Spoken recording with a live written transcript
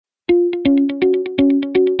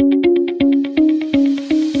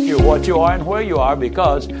what you are and where you are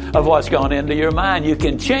because of what's gone into your mind. You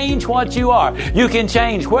can change what you are. You can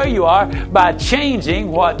change where you are by changing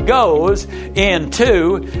what goes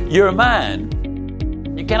into your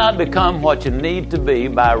mind. You cannot become what you need to be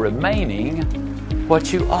by remaining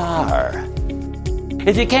what you are.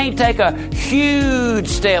 If you can't take a huge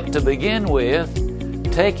step to begin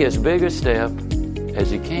with, take as big a step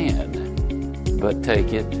as you can, but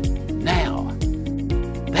take it now.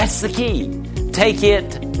 That's the key. Take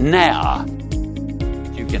it now.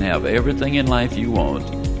 You can have everything in life you want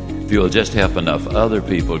if you'll just help enough other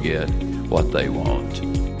people get what they want.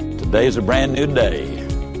 Today's a brand new day,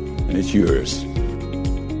 and it's yours.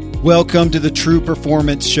 Welcome to the True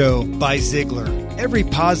Performance Show by Ziglar. Every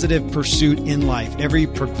positive pursuit in life, every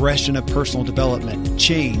progression of personal development,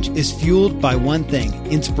 change is fueled by one thing,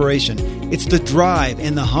 inspiration. It's the drive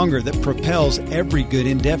and the hunger that propels every good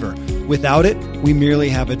endeavor. Without it, we merely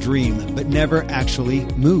have a dream, but never actually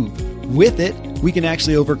move. With it, we can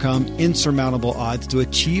actually overcome insurmountable odds to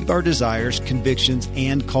achieve our desires, convictions,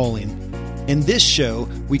 and calling. In this show,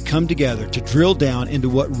 we come together to drill down into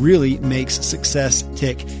what really makes success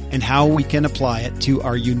tick and how we can apply it to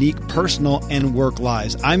our unique personal and work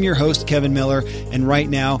lives. I'm your host, Kevin Miller, and right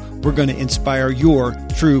now, we're going to inspire your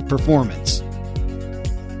true performance.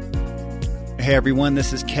 Hey everyone,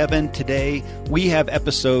 this is Kevin. Today, we have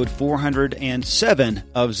episode 407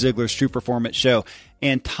 of Ziglar's True Performance Show.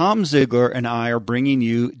 And Tom Ziglar and I are bringing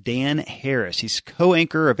you Dan Harris. He's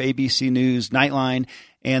co-anchor of ABC News Nightline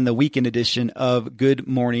and the weekend edition of Good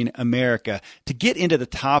Morning America. To get into the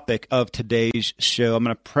topic of today's show, I'm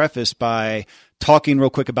going to preface by talking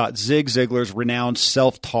real quick about Zig Ziglar's renowned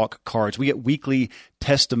self-talk cards. We get weekly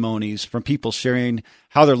testimonies from people sharing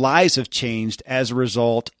how their lives have changed as a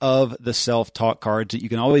result of the self-talk cards that you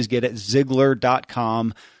can always get at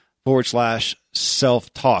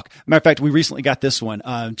Ziglar.com/self-talk. Matter of fact, we recently got this one.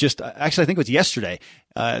 Actually, I think it was yesterday.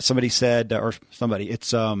 Somebody said, I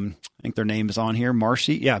think their name is on here,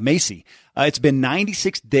 Macy. It's been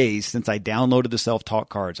 96 days since I downloaded the self-talk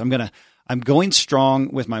cards. I'm going strong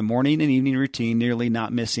with my morning and evening routine, nearly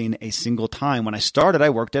not missing a single time. When I started, I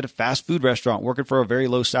worked at a fast food restaurant, working for a very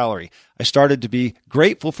low salary. I started to be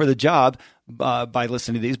grateful for the job by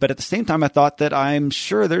listening to these, but at the same time, I thought that I'm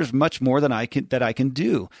sure there's much more that I can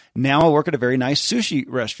do. Now I work at a very nice sushi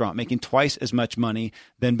restaurant, making twice as much money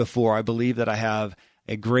than before. I believe that I have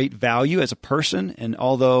a great value as a person, and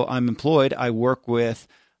although I'm employed, I work with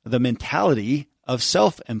the mentality of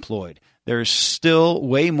self-employed. There's still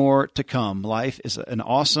way more to come. Life is an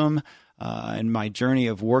awesome, and my journey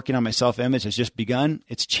of working on my self-image has just begun.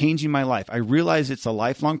 It's changing my life. I realize it's a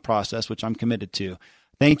lifelong process, which I'm committed to.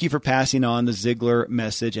 Thank you for passing on the Ziglar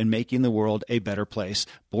message and making the world a better place.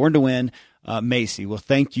 Born to win, Macy. Well,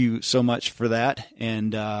 thank you so much for that,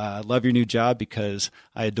 and love your new job because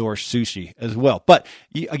I adore sushi as well. But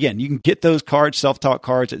again, you can get those cards, self-talk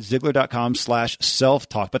cards, at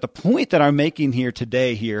Ziglar.com/self-talk. But the point that I'm making here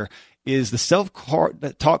today is the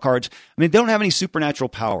self-talk cards. I mean, they don't have any supernatural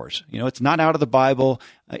powers. You know, it's not out of the Bible.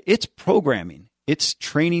 It's programming. It's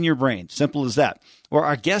training your brain. Simple as that. Well,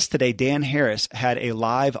 our guest today, Dan Harris, had a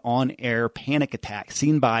live on-air panic attack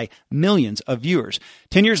seen by millions of viewers.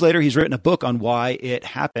 10 years later, he's written a book on why it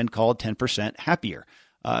happened called 10% Happier.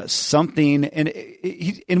 And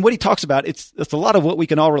what he talks about, it's a lot of what we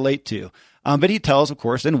can all relate to. But he tells, of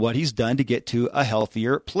course, then what he's done to get to a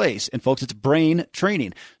healthier place. And folks, it's brain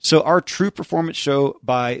training. So our True Performance Show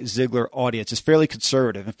by Ziglar audience is fairly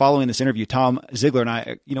conservative. And following this interview, Tom Ziglar and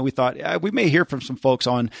I, we thought we may hear from some folks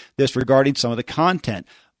on this regarding some of the content.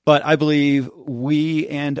 But I believe we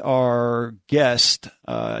and our guest,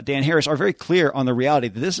 Dan Harris, are very clear on the reality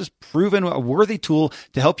that this is proven a worthy tool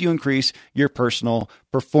to help you increase your personal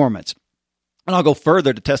performance. And I'll go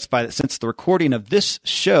further to testify that since the recording of this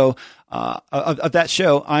show, of that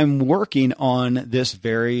show, I'm working on this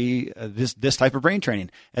this type of brain training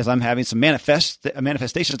as I'm having some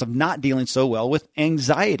manifestations of not dealing so well with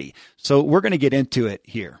anxiety. So we're going to get into it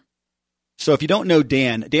here. So if you don't know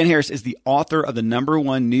Dan Harris is the author of the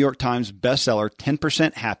 #1 New York Times bestseller,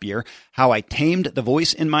 10% Happier, How I Tamed the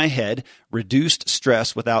Voice in My Head, Reduced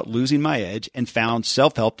Stress Without Losing My Edge, and Found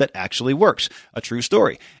Self-Help That Actually Works. A true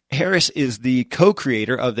story. Harris is the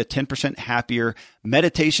co-creator of the 10% Happier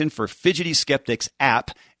Meditation for Fidgety Skeptics app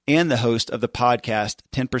and the host of the podcast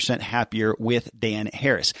 10% Happier with Dan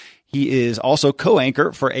Harris. He is also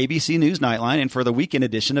co-anchor for ABC News Nightline and for the weekend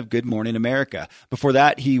edition of Good Morning America. Before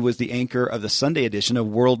that, he was the anchor of the Sunday edition of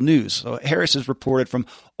World News. So Harris has reported from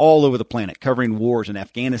all over the planet, covering wars in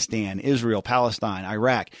Afghanistan, Israel, Palestine,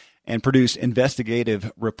 Iraq, and produced investigative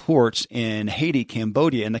reports in Haiti,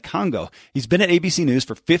 Cambodia, and the Congo. He's been at ABC News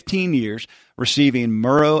for 15 years, receiving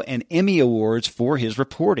Murrow and Emmy Awards for his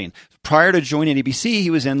reporting. Prior to joining ABC, he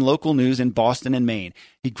was in local news in Boston and Maine.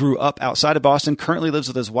 He grew up outside of Boston, currently lives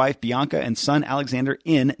with his wife, Bianca, and son, Alexander,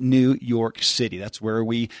 in New York City. That's where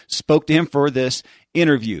we spoke to him for this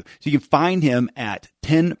interview. So you can find him at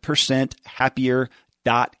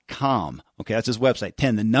 10percenthappier.com. Okay, that's his website,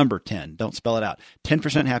 10, the number 10. Don't spell it out.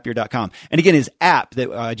 10percenthappier.com. And again, his app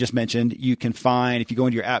that I just mentioned, you can find if you go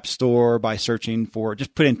into your app store by searching for,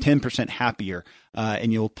 just put in 10% happier,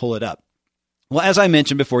 and you'll pull it up. Well, as I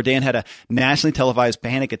mentioned before, Dan had a nationally televised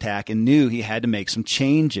panic attack and knew he had to make some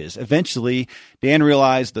changes. Eventually, Dan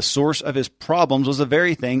realized the source of his problems was the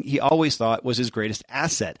very thing he always thought was his greatest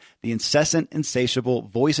asset, the incessant, insatiable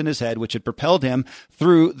voice in his head, which had propelled him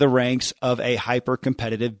through the ranks of a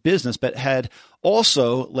hyper-competitive business, but had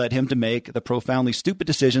also led him to make the profoundly stupid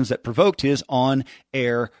decisions that provoked his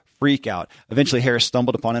on-air freak out. Eventually, Harris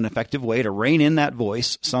stumbled upon an effective way to rein in that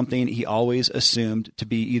voice, something he always assumed to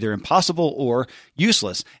be either impossible or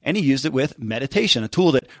useless. And he used it with meditation, a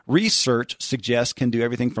tool that research suggests can do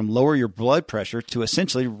everything from lower your blood pressure to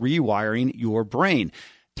essentially rewiring your brain.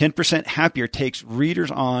 10% Happier takes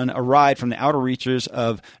readers on a ride from the outer reaches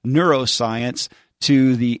of neuroscience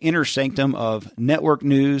to the inner sanctum of network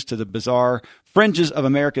news, to the bizarre fringes of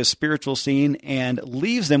America's spiritual scene, and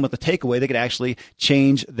leaves them with a takeaway that could actually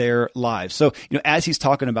change their lives. So, as he's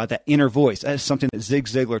talking about that inner voice, that is something that Zig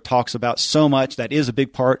Ziglar talks about so much. That is a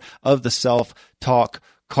big part of the self-talk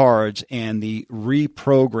cards and the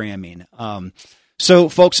reprogramming. So,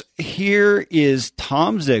 folks, here is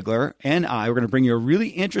Tom Ziglar and I. We're going to bring you a really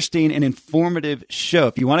interesting and informative show.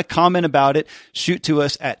 If you want to comment about it, shoot to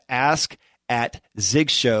us at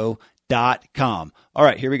ask@zigshow.com. All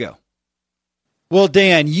right, here we go. Well,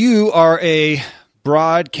 Dan, you are a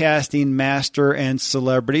broadcasting master and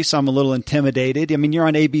celebrity, so I'm a little intimidated. I mean, you're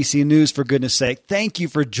on ABC News, for goodness sake. Thank you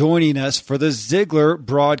for joining us for the Ziglar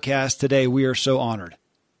broadcast today. We are so honored.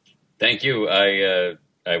 Thank you. I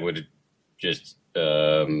would just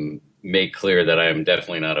make clear that I am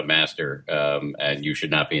definitely not a master, and you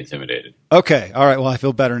should not be intimidated. Okay. All right. Well, I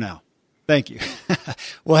feel better now. Thank you.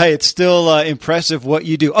 Well, hey, it's still impressive what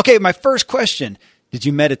you do. Okay, my first question, did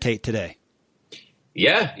you meditate today?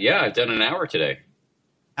 Yeah, I've done an hour today.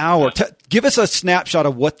 Hour. Give us a snapshot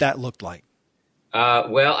of what that looked like.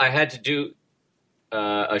 Well, I had to do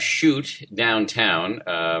a shoot downtown.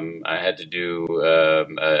 I had to do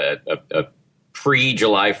a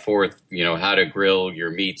pre-July 4th, how to grill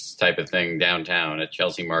your meats type of thing downtown at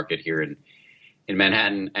Chelsea Market here in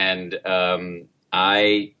Manhattan. And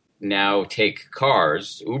I now take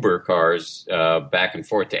Uber cars, back and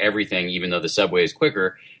forth to everything, even though the subway is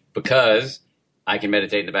quicker, because I can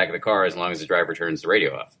meditate in the back of the car as long as the driver turns the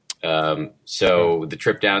radio off. So the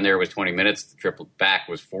trip down there was 20 minutes. The trip back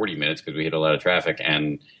was 40 minutes because we hit a lot of traffic,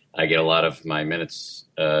 and I get a lot of my minutes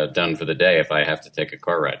done for the day if I have to take a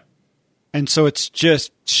car ride. And so it's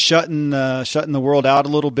just shutting the world out a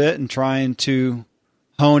little bit and trying to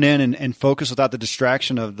hone in and focus without the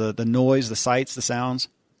distraction of the noise, the sights, the sounds?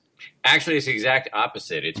 Actually, it's the exact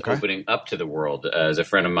opposite. It's opening up to the world. As a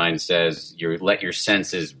friend of mine says, you let your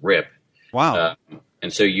senses rip. Wow.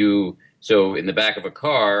 And so in the back of a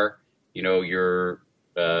car, you're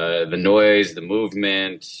the noise, the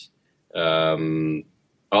movement, all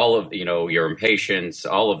of, your impatience,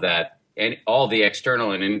 all of that, and all the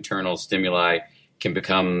external and internal stimuli can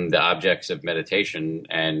become the objects of meditation.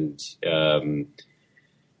 And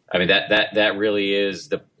that really is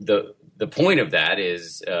the point of that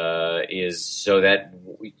is so that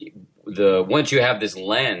once you have this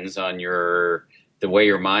lens on the way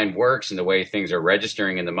your mind works and the way things are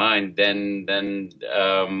registering in the mind, then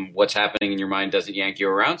what's happening in your mind doesn't yank you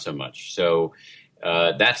around so much. So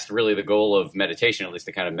that's really the goal of meditation, at least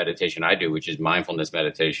the kind of meditation I do, which is mindfulness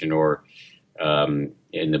meditation, or in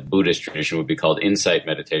the Buddhist tradition would be called insight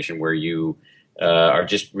meditation, where you are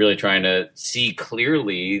just really trying to see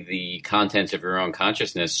clearly the contents of your own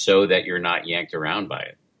consciousness so that you're not yanked around by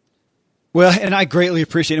it. Well, and I greatly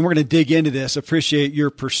appreciate, and we're going to dig into this, appreciate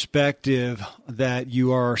your perspective that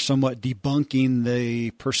you are somewhat debunking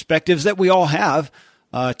the perspectives that we all have,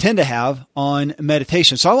 tend to have on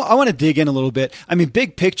meditation. So I want to dig in a little bit. I mean,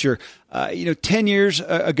 big picture, 10 years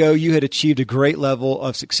ago, you had achieved a great level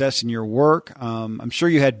of success in your work. I'm sure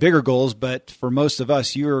you had bigger goals, but for most of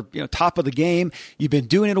us, you were top of the game. You've been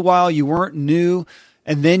doing it a while. You weren't new.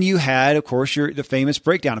 And then you had, of course, the famous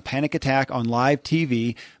breakdown, a panic attack on live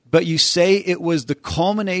TV. But you say it was the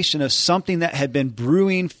culmination of something that had been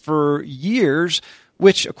brewing for years,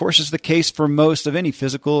 which of course is the case for most of any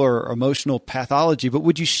physical or emotional pathology. But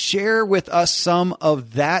would you share with us some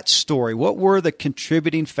of that story? What were the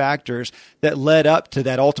contributing factors that led up to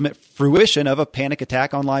that ultimate fruition of a panic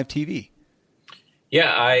attack on live TV?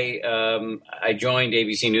 Yeah, I joined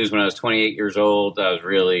ABC News when I was 28 years old. I was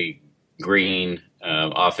really green.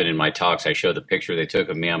 Often in my talks, I show the picture they took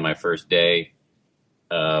of me on my first day,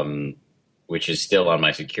 which is still on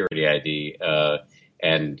my security ID.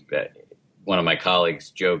 And one of my colleagues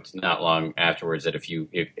joked not long afterwards that if you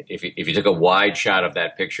took a wide shot of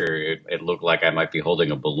that picture, it looked like I might be holding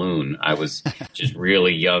a balloon. I was just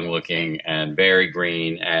really young looking and very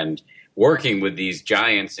green and working with these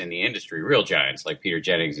giants in the industry, real giants like Peter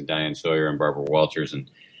Jennings and Diane Sawyer and Barbara Walters.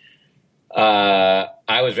 And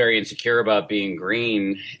I was very insecure about being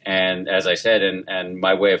green. And as I said, and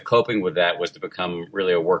my way of coping with that was to become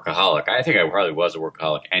really a workaholic. I think I probably was a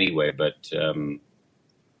workaholic anyway, but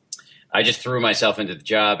I just threw myself into the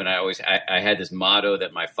job. And I had this motto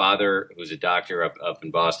that my father, who's a doctor up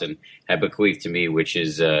in Boston, had bequeathed to me, which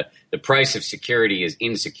is the price of security is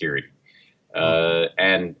insecurity.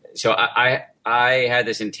 And so I had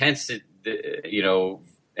this intense,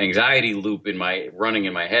 anxiety loop running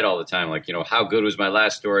in my head all the time. Like, how good was my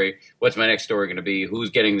last story? What's my next story going to be? Who's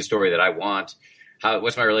getting the story that I want?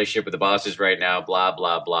 What's my relationship with the bosses right now? Blah,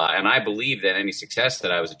 blah, blah. And I believe that any success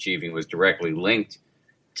that I was achieving was directly linked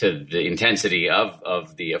to the intensity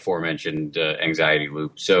of the aforementioned anxiety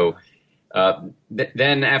loop. So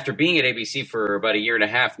then after being at ABC for about a year and a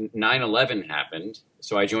half, 9/11 happened.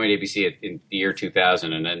 So I joined ABC in the year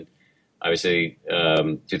 2000. And then obviously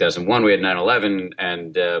 2001, we had 9/11.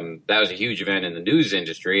 And that was a huge event in the news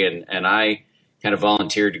industry. And I kind of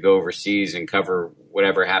volunteered to go overseas and cover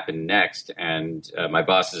whatever happened next. And my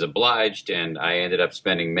bosses obliged. And I ended up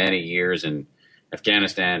spending many years in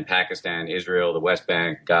Afghanistan, Pakistan, Israel, the West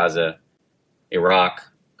Bank, Gaza, Iraq.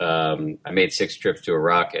 I made 6 trips to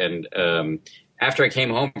Iraq. And after I came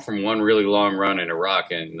home from one really long run in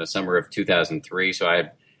Iraq in the summer of 2003, so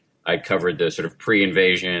I covered the sort of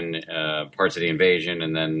pre-invasion parts of the invasion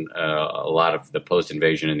and then a lot of the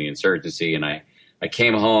post-invasion and the insurgency. And I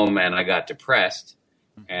came home and I got depressed.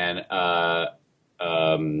 And I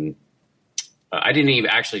didn't even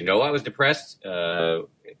actually know I was depressed.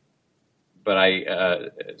 But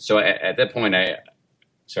so at that point,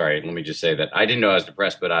 let me just say that I didn't know I was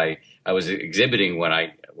depressed, but I was exhibiting what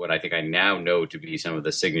I think I now know to be some of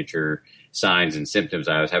the signature signs and symptoms.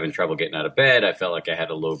 I was having trouble getting out of bed. I felt like I had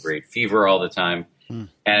a low-grade fever all the time. And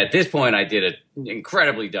at this point, I did an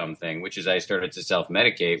incredibly dumb thing, which is I started to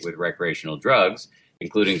self-medicate with recreational drugs,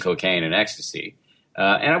 including cocaine and ecstasy.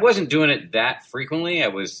 And I wasn't doing it that frequently. I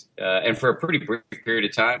was, and for a pretty brief period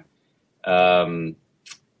of time.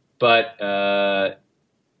 But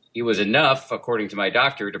it was enough, according to my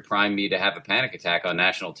doctor, to prime me to have a panic attack on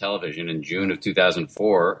national television in June of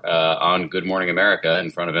 2004 on Good Morning America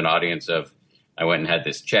in front of an audience of, I went and had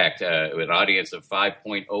this checked, an audience of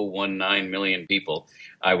 5.019 million people.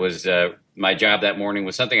 I was, my job that morning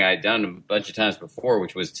was something I had done a bunch of times before,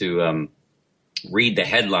 which was to read the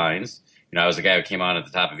headlines. I was the guy who came on at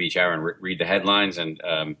the top of each hour and read the headlines. And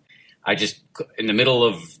I just, in the middle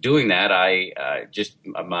of doing that,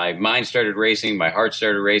 my mind started racing, my heart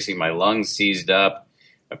started racing, my lungs seized up,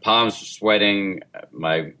 my palms were sweating,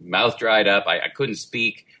 my mouth dried up, I couldn't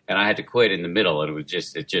speak, and I had to quit in the middle, and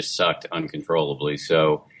it just sucked uncontrollably.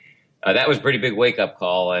 So that was a pretty big wake-up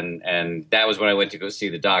call, and that was when I went to go see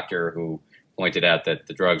the doctor who pointed out that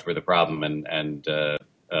the drugs were the problem, and so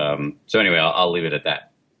anyway, I'll leave it at that.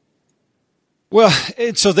 Well,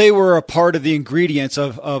 and so they were a part of the ingredients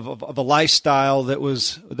of a lifestyle that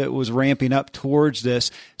was ramping up towards this.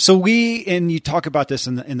 So and you talk about this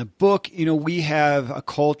in the book, we have a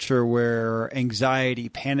culture where anxiety,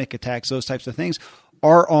 panic attacks, those types of things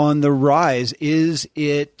are on the rise.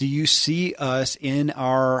 Do you see us in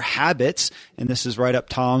our habits, and this is right up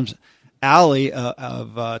Tom's alley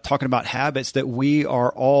of talking about habits, that we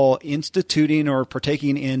are all instituting or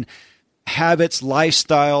partaking in habits,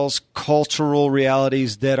 lifestyles, cultural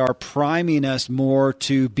realities that are priming us more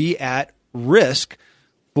to be at risk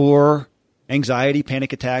for anxiety,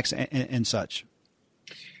 panic attacks, and such?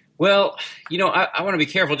 Well, I want to be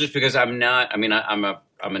careful just because I'm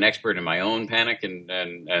an expert in my own panic and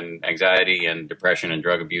anxiety and depression and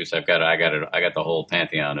drug abuse. I got the whole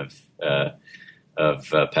pantheon of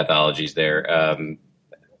pathologies there.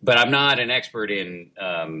 But I'm not an expert in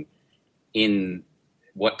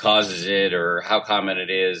what causes it or how common it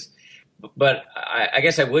is. But I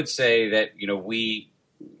guess I would say that,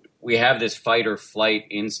 we have this fight or flight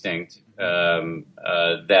instinct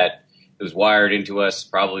that was wired into us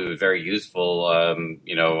probably was very useful, on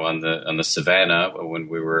the savannah when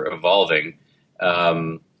we were evolving.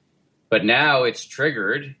 But now it's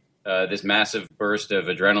triggered this massive burst of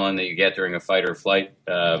adrenaline that you get during a fight or flight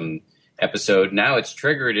episode. Now it's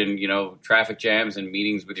triggered in traffic jams and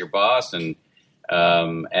meetings with your boss, and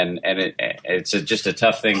it's just a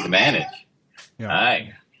tough thing to manage. Yeah.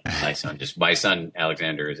 Hi, my son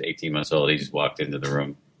Alexander is 18 months old. He just walked into the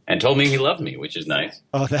room and told me he loved me, which is nice.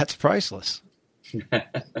 Oh, that's priceless.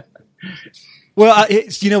 Well,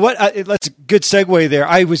 you know what? That's a good segue there.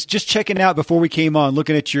 I was just checking out before we came on,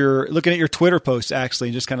 looking at your Twitter posts actually,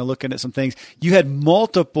 and just kind of looking at some things. You had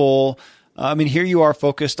multiple. Here you are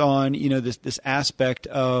focused on this aspect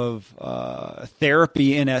of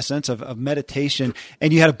therapy, in essence, of meditation,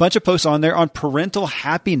 and you had a bunch of posts on there on parental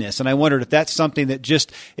happiness. And I wondered if that's something that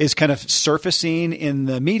just is kind of surfacing in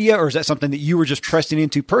the media, or is that something that you were just pressing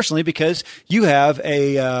into personally because you have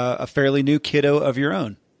a fairly new kiddo of your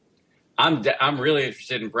own? I'm really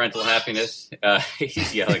interested in parental happiness.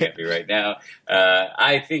 He's yelling at me right now.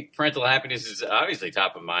 I think parental happiness is obviously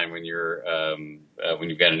top of mind when you've got an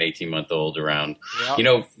 18-month-old around.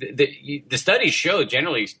 Yeah. The studies show,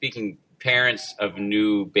 generally speaking, parents of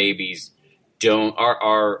new babies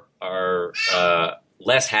are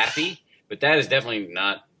less happy, but that has definitely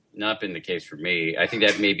not been the case for me. I think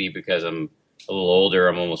that may be because I'm a little older.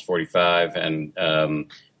 I'm almost 45,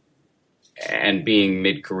 and being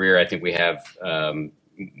mid-career, I think we have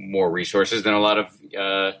more resources than a lot of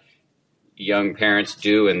young parents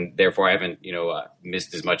do, and therefore I haven't,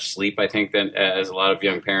 missed as much sleep, I think, as a lot of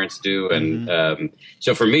young parents do. And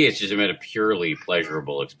so for me, it's just been a purely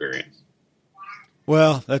pleasurable experience.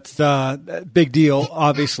 Well, that's a big deal,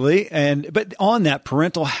 obviously. But on that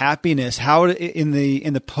parental happiness, how in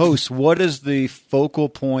the post, what is the focal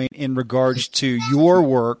point in regards to your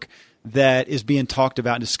work that is being talked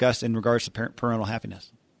about and discussed in regards to parental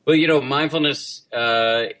happiness? Well, mindfulness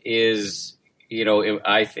is,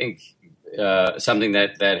 I think something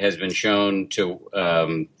that has been shown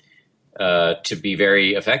to be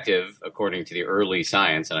very effective according to the early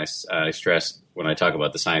science. And I stress when I talk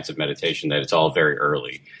about the science of meditation that it's all very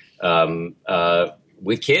early.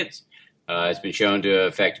 With kids, it's been shown to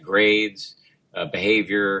affect grades,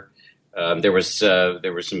 behavior. There was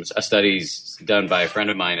some studies done by a friend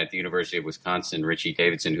of mine at the University of Wisconsin, Richie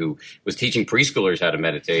Davidson, who was teaching preschoolers how to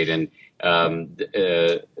meditate, and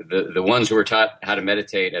the ones who were taught how to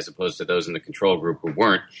meditate, as opposed to those in the control group who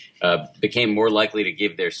weren't, became more likely to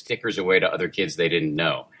give their stickers away to other kids they didn't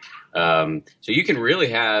know. So you can really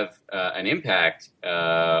have an impact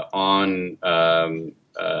on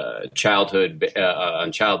childhood,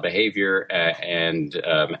 on child behavior and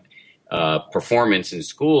performance in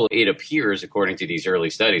school, it appears, according to these early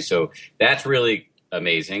studies. So that's really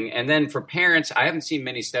amazing. And then for parents, I haven't seen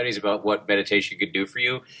many studies about what meditation could do for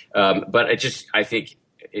you. But I think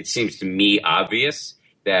it seems to me obvious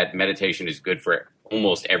that meditation is good for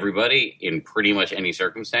almost everybody in pretty much any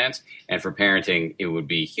circumstance. And for parenting, it would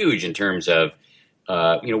be huge in terms of,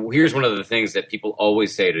 here's one of the things that people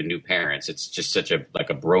always say to new parents. It's just such a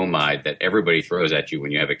bromide that everybody throws at you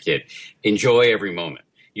when you have a kid. Enjoy every moment.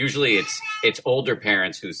 Usually it's older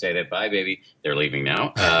parents who say that, bye, baby, they're leaving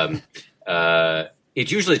now.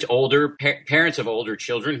 It's older parents of older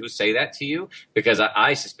children who say that to you, because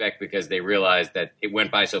I suspect because they realize that it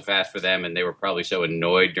went by so fast for them, and they were probably so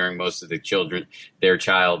annoyed during most of their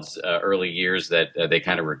child's early years that they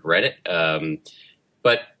kind of regret it.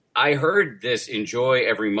 But I heard this enjoy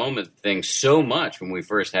every moment thing so much when we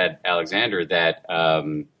first had Alexander that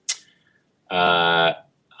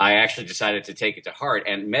I actually decided to take it to heart.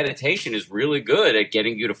 And meditation is really good at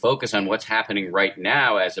getting you to focus on what's happening right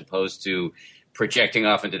now, as opposed to projecting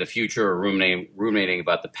off into the future or ruminating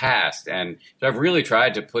about the past. And so I've really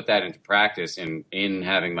tried to put that into practice in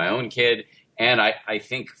having my own kid. And I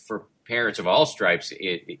think for parents of all stripes,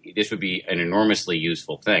 this would be an enormously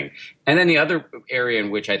useful thing. And then the other area in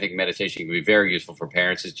which I think meditation can be very useful for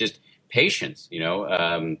parents is just patience.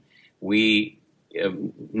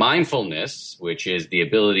 Mindfulness, which is the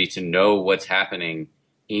ability to know what's happening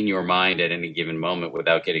in your mind at any given moment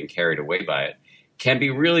without getting carried away by it, can be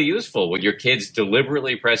really useful when your kid's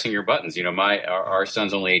deliberately pressing your buttons. Our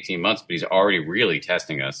son's only 18 months, but he's already really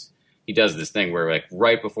testing us. He does this thing where,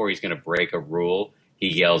 right before he's going to break a rule, he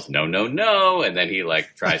yells, "No, no, no," and then he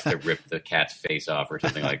tries to rip the cat's face off or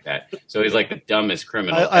something like that. So he's like the dumbest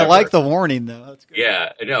criminal. I like the warning, though. That's great.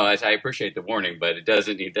 Yeah, no, I appreciate the warning, but it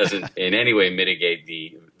doesn't in any way mitigate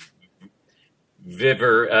the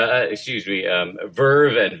verve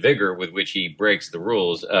and vigor with which he breaks the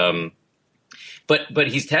rules. But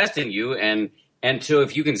he's testing you, and And so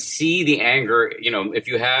if you can see the anger,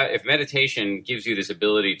 if meditation gives you this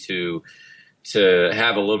ability to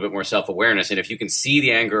have a little bit more self-awareness, and if you can see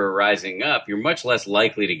the anger rising up, you're much less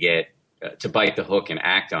likely to get to bite the hook and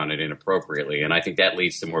act on it inappropriately. And I think that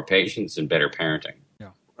leads to more patience and better parenting. Yeah.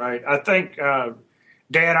 Right. I think,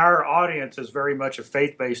 Dan, our audience is very much a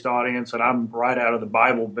faith-based audience, and I'm right out of the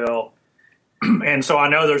Bible Belt. And so I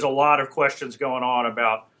know there's a lot of questions going on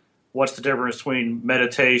about what's the difference between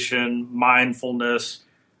meditation, mindfulness,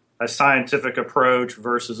 a scientific approach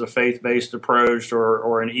versus a faith-based approach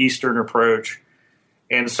or an Eastern approach.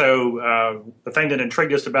 And so the thing that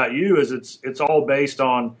intrigued us about you is it's all based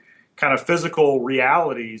on kind of physical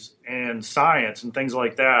realities and science and things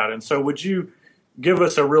like that. And so would you give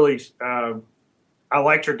us a really, I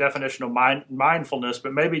liked your definition of mindfulness,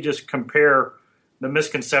 but maybe just compare the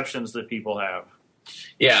misconceptions that people have.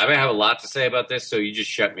 Yeah, I have a lot to say about this, so you just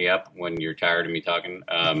shut me up when you're tired of me talking.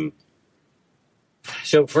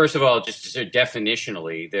 So first of all, just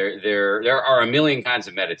definitionally, there are a million kinds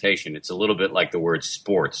of meditation. It's a little bit like the word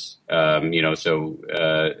sports. When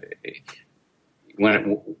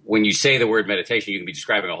you say the word meditation, you can be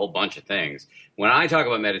describing a whole bunch of things. When I talk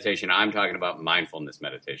about meditation, I'm talking about mindfulness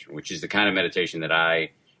meditation, which is the kind of meditation that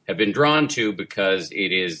I have been drawn to because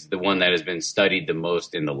it is the one that has been studied the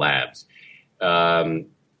most in the labs. It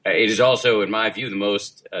is also, in my view, the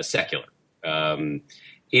most secular.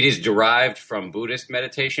 It is derived from Buddhist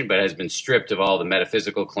meditation, but has been stripped of all the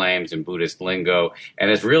metaphysical claims and Buddhist lingo, and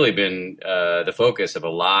has really been the focus of a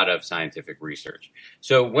lot of scientific research.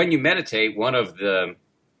 So when you meditate, one of the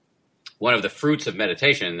fruits of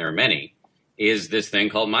meditation, and there are many, is this thing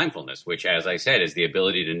called mindfulness, which, as I said, is the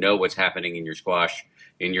ability to know what's happening in your squash,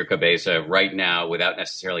 in your cabeza right now without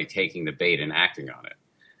necessarily taking the bait and acting on it.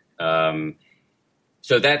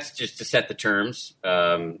 So that's just to set the terms.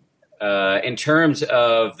 In terms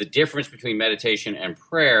of the difference between meditation and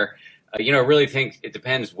prayer, I really think it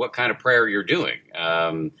depends what kind of prayer you're doing.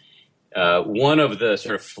 One of the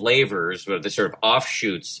sort of flavors, or the sort of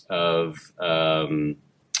offshoots of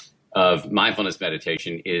mindfulness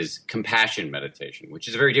meditation is compassion meditation, which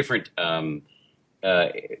is a very different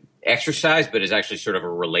exercise, but is actually sort of a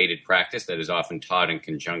related practice that is often taught in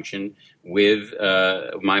conjunction with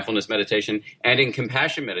mindfulness meditation. And in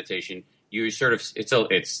compassion meditation, you sort of,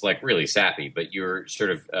 it's like really sappy, but you're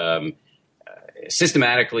sort of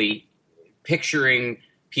systematically picturing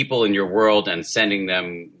people in your world and sending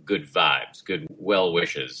them good vibes, good well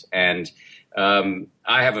wishes. And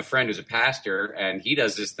I have a friend who's a pastor, and he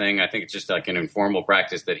does this thing. I think it's just like an informal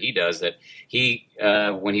practice that he does, that he,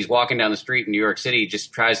 when he's walking down the street in New York City,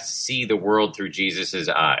 just tries to see the world through Jesus's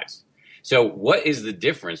eyes. So what is the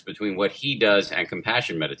difference between what he does and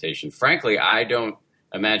compassion meditation? Frankly, I don't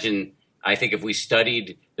imagine. I think if we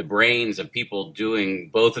studied the brains of people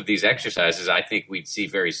doing both of these exercises, I think we'd see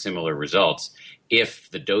very similar results if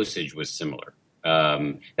the dosage was similar.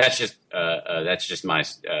 That's just my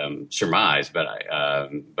surmise, but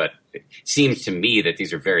it seems to me that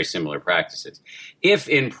these are very similar practices. If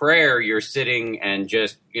in prayer you're sitting and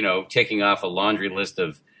just ticking off a laundry list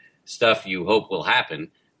of stuff you hope will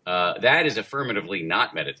happen, that is affirmatively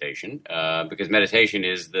not meditation, because meditation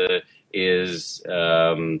is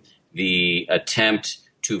the attempt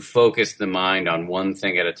to focus the mind on one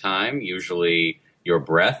thing at a time, usually your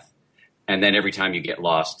breath, and then every time you get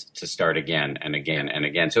lost, to start again and again and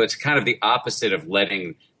again. So it's kind of the opposite of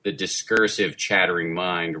letting the discursive, chattering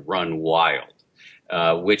mind run wild,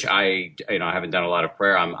 which I haven't done a lot of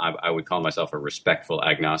prayer. I would call myself a respectful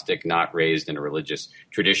agnostic, not raised in a religious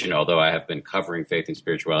tradition, although I have been covering faith and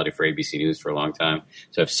spirituality for ABC News for a long time.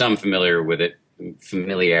 So I have some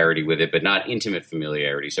familiarity with it, but not intimate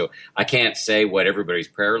familiarity. So I can't say what everybody's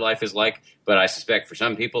prayer life is like, but I suspect for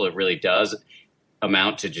some people it really does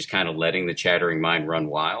amount to just kind of letting the chattering mind run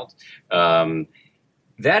wild.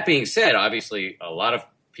 That being said, obviously a lot of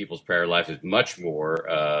people's prayer life is much more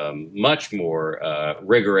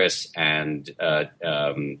rigorous and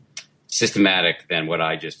systematic than what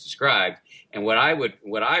I just described. And what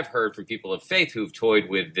I've heard from people of faith who've toyed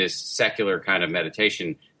with this secular kind of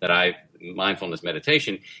meditation mindfulness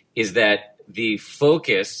meditation, is that the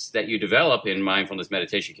focus that you develop in mindfulness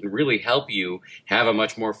meditation can really help you have a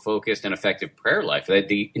much more focused and effective prayer life.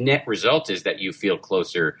 The net result is that you feel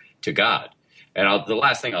closer to God. And the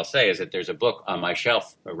last thing I'll say is that there's a book on my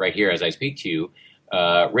shelf right here as I speak to you,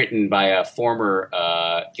 written by a former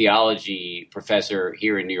theology professor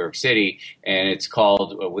here in New York City, and it's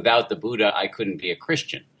called Without the Buddha, I Couldn't Be a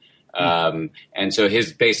Christian. And so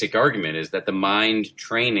his basic argument is that the mind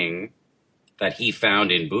training that he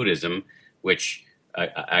found in Buddhism, which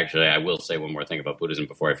actually, I will say one more thing about Buddhism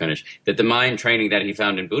before I finish, that the mind training that he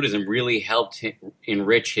found in Buddhism really helped him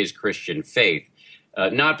enrich his Christian faith.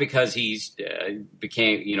 Not because he's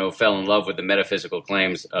fell in love with the metaphysical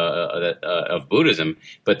claims of Buddhism,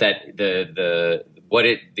 but that the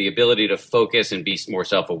ability to focus and be more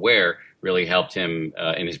self-aware really helped him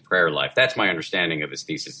in his prayer life. That's my understanding of his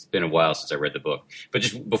thesis. It's been a while since I read the book. But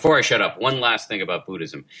just before I shut up, one last thing about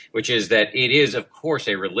Buddhism, which is that it is, of course,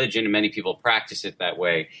 a religion, and many people practice it that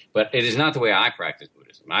way, but it is not the way I practice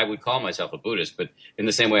Buddhism. I would call myself a Buddhist, but in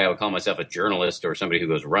the same way I would call myself a journalist or somebody who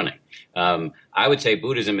goes running. I would say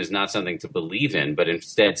Buddhism is not something to believe in, but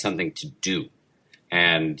instead something to do.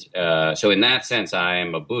 And so in that sense, I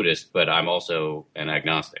am a Buddhist, but I'm also an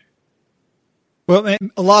agnostic. Well,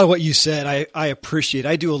 a lot of what you said, I appreciate.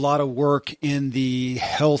 I do a lot of work in the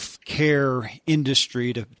healthcare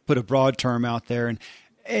industry, to put a broad term out there. And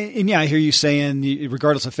yeah, I hear you saying,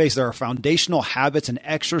 regardless of faith, there are foundational habits and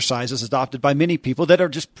exercises adopted by many people that are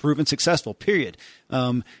just proven successful, period.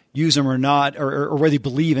 Use them or not, or whether you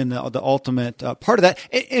believe in the ultimate part of that.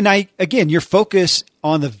 And again, your focus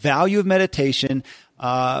on the value of meditation,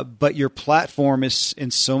 but your platform is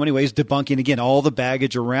in so many ways debunking, again, all the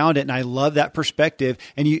baggage around it. And I love that perspective.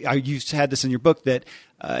 And you had this in your book, that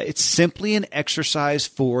it's simply an exercise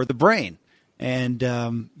for the brain. And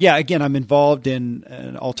again, I'm involved in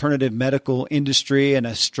an alternative medical industry and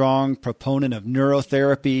a strong proponent of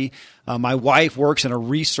neurotherapy. My wife works in a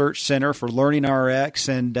research center for Learning RX,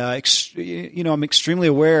 and I'm extremely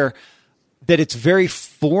aware that it's very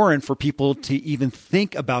foreign for people to even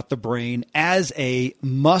think about the brain as a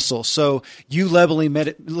muscle. So you labeling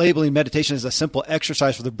meditation as a simple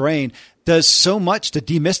exercise for the brain does so much to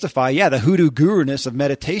demystify, the hoodoo guru-ness of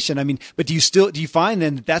meditation. I mean, but do you find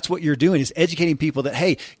then that that's what you're doing, is educating people that,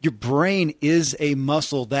 hey, your brain is a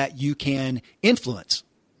muscle that you can influence?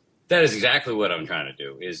 That is exactly what I'm trying to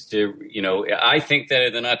do, is to, I think that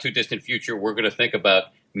in the not too distant future, we're going to think about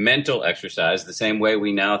mental exercise the same way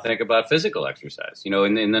we now think about physical exercise. In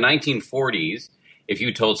the 1940s, if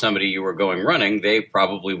you told somebody you were going running, they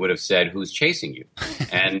probably would have said, "Who's chasing you?"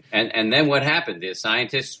 and then what happened? The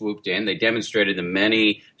scientists swooped in. They demonstrated the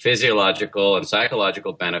many physiological and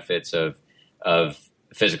psychological benefits of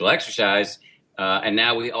physical exercise, and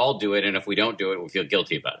now we all do it. And if we don't do it, we feel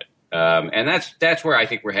guilty about it. And that's where I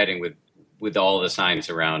think we're heading with all the science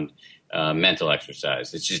around mental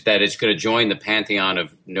exercise. It's just that it's going to join the pantheon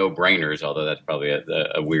of no-brainers, although that's probably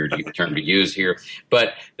a weird term to use here. But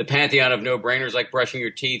the pantheon of no-brainers, like brushing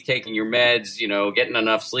your teeth, taking your meds, getting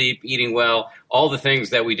enough sleep, eating well, all the things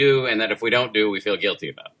that we do, and that if we don't do, we feel guilty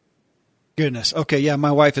about. Goodness. Okay. Yeah.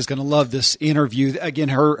 My wife is going to love this interview. Again,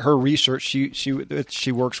 her research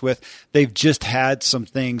she works with, they've just had some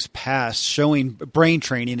things passed showing brain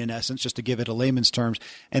training, in essence, just to give it a layman's terms,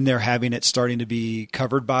 and they're having it starting to be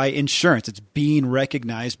covered by insurance. It's being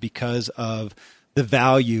recognized because of the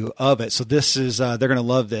value of it. So this is, they're going to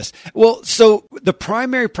love this. Well, so the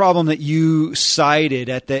primary problem that you cited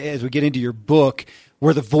as we get into your book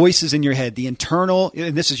were the voices in your head, the internal,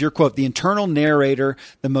 and this is your quote, the internal narrator,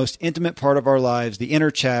 the most intimate part of our lives, the inner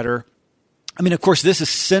chatter. I mean, of course, this is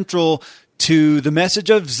central to the message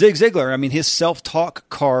of Zig Ziglar. I mean, his self-talk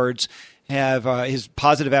cards have his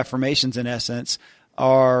positive affirmations, in essence,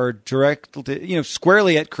 are directed,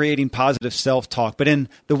 squarely at creating positive self-talk. But in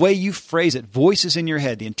the way you phrase it, voices in your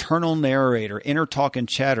head, the internal narrator, inner talk and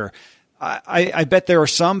chatter, I bet there are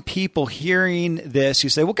some people hearing this who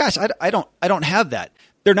say, well, gosh, I don't have that.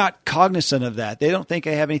 They're not cognizant of that. They don't think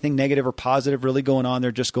I have anything negative or positive really going on.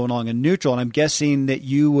 They're just going along in neutral. And I'm guessing that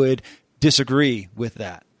you would disagree with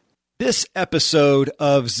that. This episode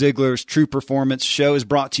of Ziglar's True Performance Show is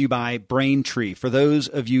brought to you by Braintree. For those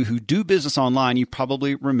of you who do business online, you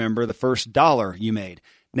probably remember the first dollar you made.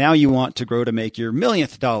 Now you want to grow to make your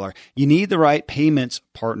millionth dollar. You need the right payments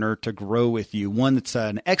partner to grow with you, one that's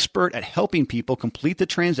an expert at helping people complete the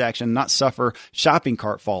transaction, not suffer shopping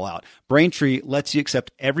cart fallout. Braintree lets you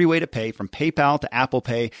accept every way to pay, from PayPal to Apple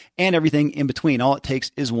Pay and everything in between. All it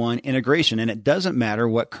takes is one integration, and it doesn't matter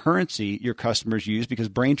what currency your customers use, because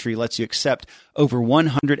Braintree lets you accept over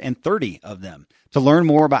 130 of them. To learn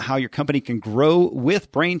more about how your company can grow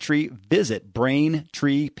with Braintree, visit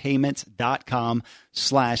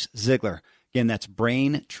BraintreePayments.com/Ziglar. Again, that's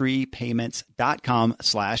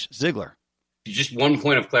BraintreePayments.com/Ziglar. Just one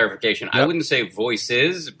point of clarification. Yep. I wouldn't say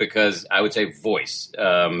voices, because I would say voice.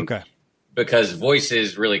 Okay. Because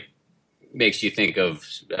voices really makes you think of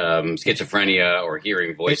schizophrenia or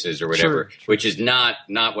hearing voices or whatever, Sure. which is not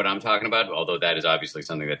what I'm talking about, although that is obviously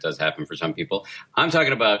something that does happen for some people. I'm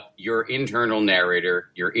talking about your internal narrator,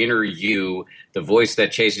 your inner you, the voice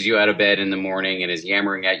that chases you out of bed in the morning and is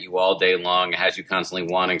yammering at you all day long, has you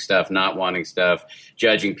constantly wanting stuff, not wanting stuff,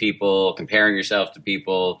 judging people, comparing yourself to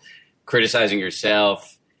people, criticizing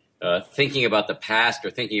yourself, thinking about the past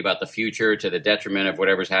or thinking about the future to the detriment of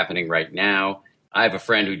whatever's happening right now. I have a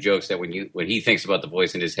friend who jokes that when he thinks about the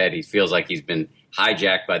voice in his head, he feels like he's been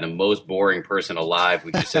hijacked by the most boring person alive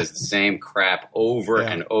who just says the same crap over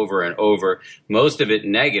and over and over, most of it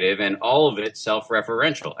negative and all of it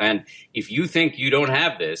self-referential. And if you think you don't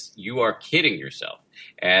have this, you are kidding yourself.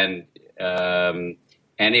 And when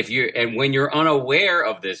you're unaware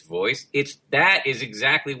of this voice, that is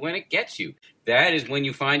exactly when it gets you. That is when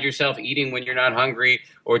you find yourself eating when you're not hungry,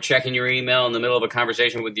 or checking your email in the middle of a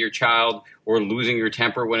conversation with your child, or losing your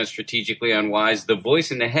temper when it's strategically unwise. The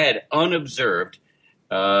voice in the head, unobserved,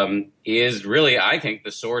 is really, I think,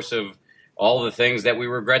 the source of all the things that we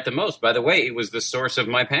regret the most. By the way, it was the source of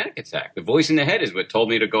my panic attack. The voice in the head is what told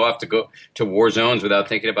me to go to war zones without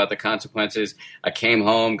thinking about the consequences. I came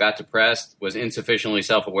home, got depressed, was insufficiently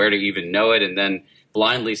self-aware to even know it, and then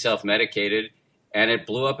blindly self-medicated, and it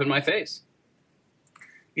blew up in my face.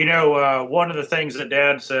 You know, one of the things that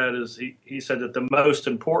Dad said is he said that the most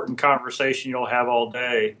important conversation you'll have all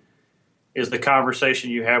day is the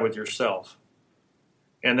conversation you have with yourself.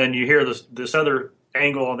 And then you hear this other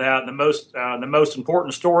angle on that. The most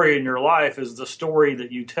important story in your life is the story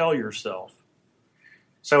that you tell yourself.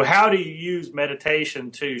 So how do you use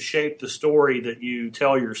meditation to shape the story that you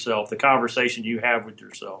tell yourself, the conversation you have with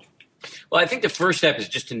yourself? Well, I think the first step is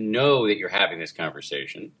just to know that you're having this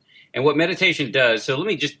conversation. And what meditation does, I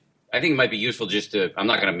think it might be useful I'm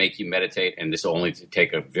not going to make you meditate, and this will only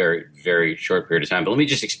take a very, very short period of time, but let me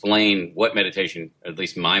just explain what meditation, at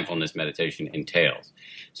least mindfulness meditation, entails.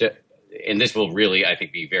 So, and this will really, I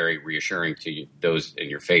think, be very reassuring to those in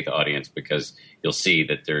your faith audience, because you'll see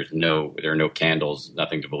that there are no candles,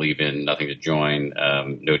 nothing to believe in, nothing to join,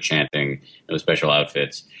 no chanting, no special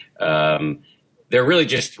outfits. There are really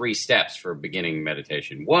just 3 steps for beginning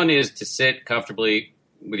meditation. One is to sit comfortably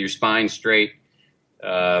with your spine straight.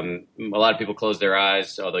 A lot of people close their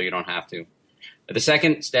eyes, although you don't have to. The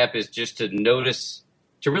second step is just to notice,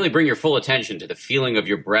 to really bring your full attention to the feeling of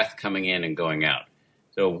your breath coming in and going out.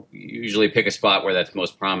 So you usually pick a spot where that's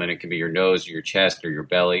most prominent. It can be your nose or your chest or your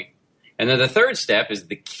belly. And then the third step is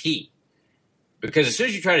the key. Because as soon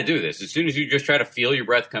as you try to do this, as soon as you just try to feel your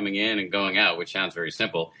breath coming in and going out, which sounds very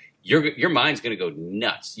simple, your mind's going to go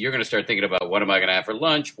nuts. You're going to start thinking about, what am I going to have for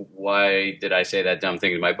lunch? Why did I say that dumb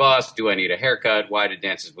thing to my boss? Do I need a haircut? Why did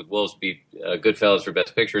Dances with Wolves beat Goodfellas for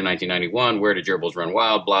Best Picture in 1991? Where did Gerbils Run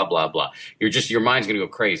Wild? Blah, blah, blah. Your mind's going to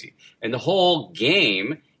go crazy. And the whole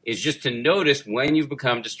game is just to notice when you've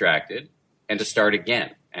become distracted and to start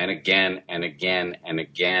again and again and again and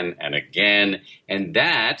again and again. And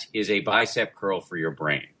that is a bicep curl for your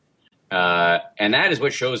brain. And that is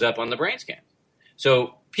what shows up on the brain scan.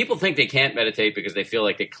 So people think they can't meditate because they feel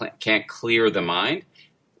like they can't clear the mind.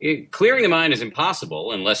 Clearing the mind is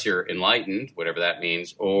impossible unless you're enlightened, whatever that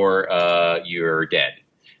means, or you're dead.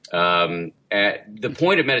 The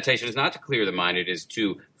point of meditation is not to clear the mind. It is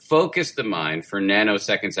to focus the mind for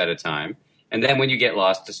nanoseconds at a time. And then when you get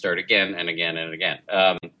lost, to start again and again and again.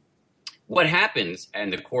 What happens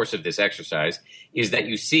in the course of this exercise is that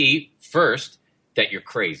you see, first, that you're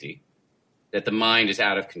crazy, that the mind is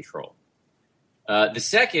out of control. The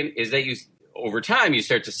second is that over time, you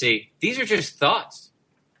start to see these are just thoughts.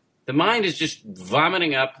 The mind is just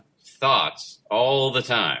vomiting up thoughts all the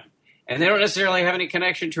time. And they don't necessarily have any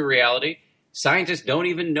connection to reality. Scientists don't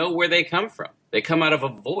even know where they come from. They come out of a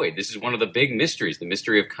void. This is one of the big mysteries, the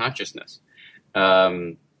mystery of consciousness.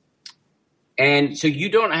 And so you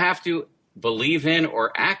don't have to believe in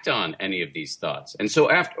or act on any of these thoughts. And so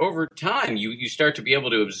over time, you start to be able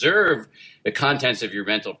to observe the contents of your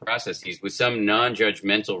mental processes with some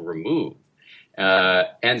non-judgmental remove.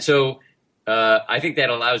 And so I think that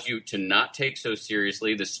allows you to not take so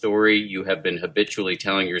seriously the story you have been habitually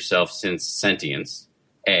telling yourself since sentience,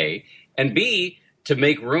 A, and B, to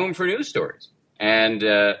make room for new stories. And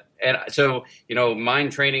so,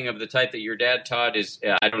 mind training of the type that your dad taught is,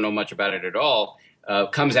 I don't know much about it at all,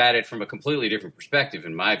 comes at it from a completely different perspective,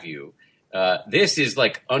 in my view. This is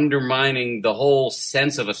like undermining the whole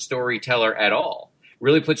sense of a storyteller at all.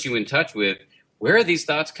 Really puts you in touch with, where are these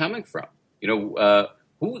thoughts coming from?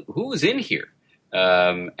 Who's in here?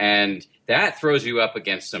 And that throws you up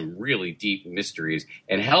against some really deep mysteries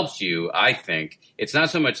and helps you, I think. It's not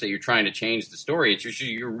so much that you're trying to change the story. It's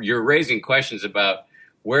you're raising questions about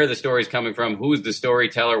where the story's coming from, who's the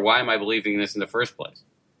storyteller, why am I believing this in the first place?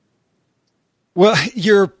 Well,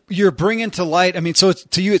 you're bringing to light. I mean, so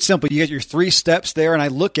to you, it's simple. You get your 3 steps there, and I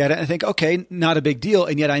look at it and I think, okay, not a big deal.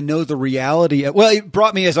 And yet I know the reality. Well, it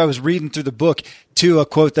brought me, as I was reading through the book, to a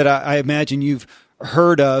quote that I imagine you've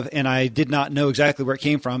heard of, and I did not know exactly where it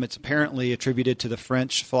came from. It's apparently attributed to the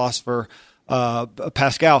French philosopher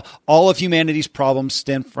Pascal. All of humanity's problems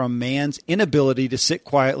stem from man's inability to sit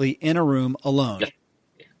quietly in a room alone.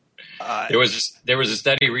 There was a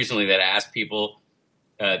study recently that asked people.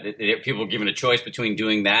 People given a choice between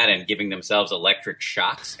doing that and giving themselves electric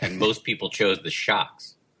shocks, and most people chose the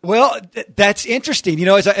shocks. Well, that's interesting. You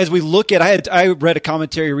know, as we look at, I read a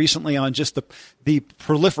commentary recently on just the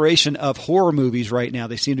proliferation of horror movies right now.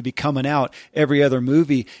 They seem to be coming out every other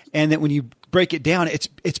movie, and that when you break it down, it's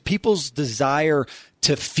people's desire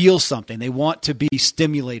to feel something. They want to be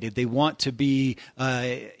stimulated. They want to be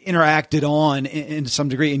interacted on in some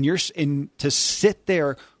degree, and to sit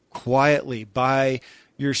there quietly by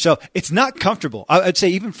yourself. It's not comfortable. I'd say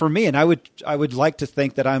even for me, and I would like to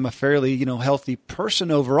think that I'm a fairly, healthy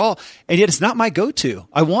person overall, and yet it's not my go-to.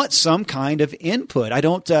 I want some kind of input. I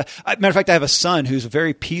don't, matter of fact, I have a son who's a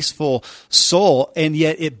very peaceful soul, and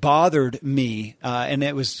yet it bothered me. And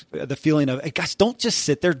it was the feeling of, hey, guys, don't just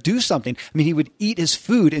sit there, do something. I mean, he would eat his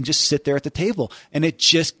food and just sit there at the table, and it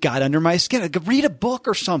just got under my skin. I'd go read a book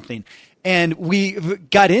or something. And we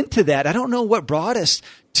got into that. I don't know what brought us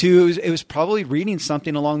to, it was probably reading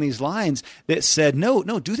something along these lines that said, no,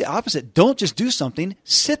 do the opposite. Don't just do something.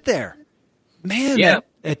 Sit there. Man,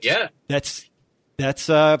 that's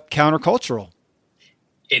countercultural.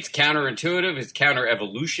 It's counterintuitive. It's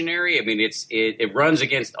counter-evolutionary. I mean, it runs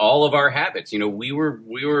against all of our habits. We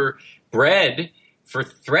were bred for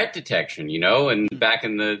threat detection, and back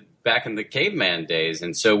in the caveman days.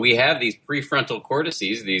 And so we have these prefrontal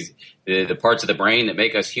cortices, the parts of the brain that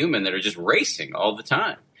make us human, that are just racing all the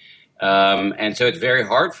time. And so it's very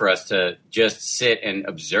hard for us to just sit and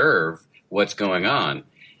observe what's going on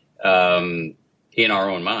in our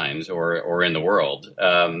own minds or in the world.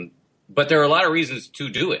 But there are a lot of reasons to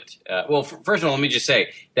do it. Well, first of all, let me just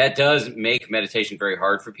say that does make meditation very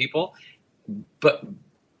hard for people. But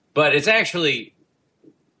it's actually...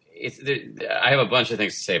 I have a bunch of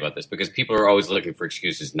things to say about this because people are always looking for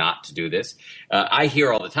excuses not to do this. I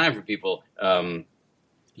hear all the time from people,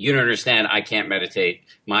 you don't understand, I can't meditate.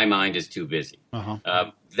 My mind is too busy.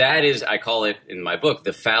 Uh-huh. That is, I call it in my book,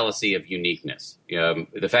 the fallacy of uniqueness.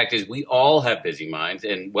 The fact is we all have busy minds,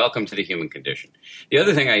 and welcome to the human condition. The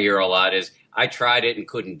other thing I hear a lot is, I tried it and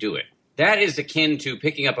couldn't do it. That is akin to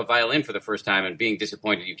picking up a violin for the first time and being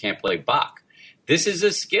disappointed you can't play Bach. This is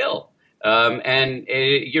a skill. And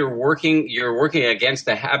you're working against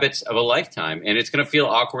the habits of a lifetime, and it's going to feel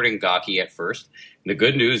awkward and gawky at first. And the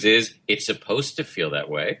good news is it's supposed to feel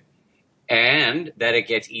that way, and that it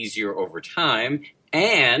gets easier over time,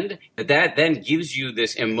 and that then gives you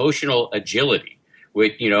this emotional agility.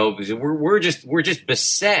 Which we're just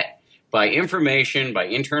beset by information, by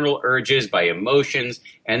internal urges, by emotions,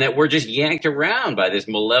 and that we're just yanked around by this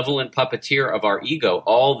malevolent puppeteer of our ego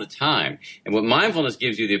all the time. And what mindfulness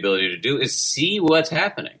gives you the ability to do is see what's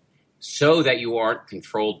happening so that you aren't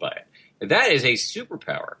controlled by it. And that is a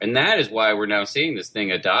superpower. And that is why we're now seeing this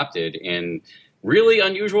thing adopted in really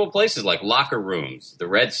unusual places like locker rooms, the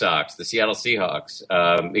Red Sox, the Seattle Seahawks,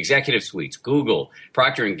 executive suites, Google,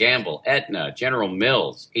 Procter & Gamble, Aetna, General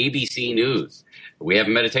Mills, ABC News. We have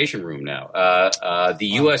a meditation room now. The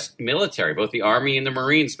U.S. military, both the Army and the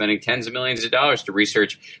Marines, spending tens of millions of dollars to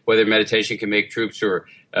research whether meditation can make troops who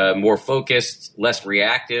are more focused, less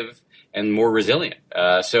reactive, and more resilient.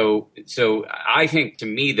 So I think, to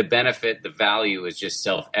me, the benefit, the value is just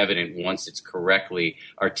self-evident once it's correctly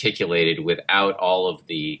articulated without all of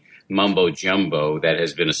the mumbo-jumbo that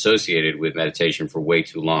has been associated with meditation for way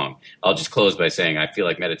too long. I'll just close by saying I feel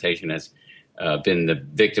like meditation has been the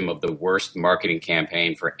victim of the worst marketing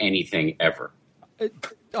campaign for anything ever.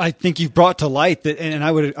 I think you've brought to light that, and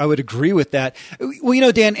I would agree with that.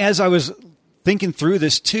 Well, Dan, as I was thinking through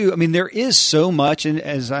this too, I mean, there is so much, and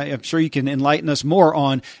as I'm sure you can enlighten us more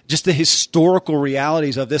on just the historical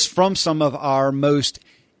realities of this from some of our most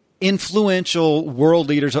influential world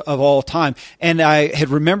leaders of all time. And I had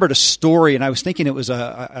remembered a story, and I was thinking it was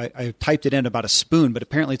I typed it in about a spoon, but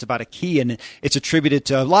apparently it's about a key, and it's attributed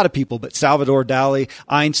to a lot of people, but Salvador Dali,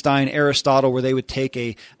 Einstein, Aristotle, where they would take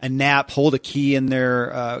a nap, hold a key in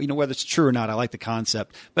their, whether it's true or not, I like the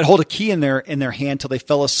concept, but hold a key in their hand till they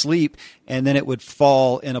fell asleep, and then it would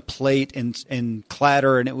fall in a plate and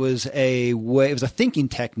clatter, and it was a thinking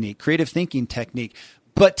technique, creative thinking technique.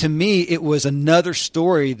 But to me, it was another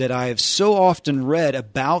story that I have so often read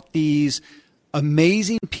about these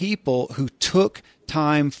amazing people who took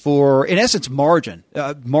time for, in essence, margin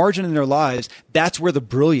in their lives. That's where the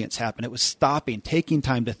brilliance happened. It was stopping, taking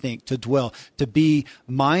time to think, to dwell, to be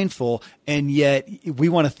mindful. And yet we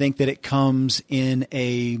want to think that it comes in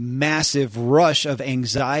a massive rush of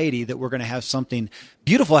anxiety that we're going to have something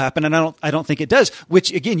beautiful happen. And I don't think it does,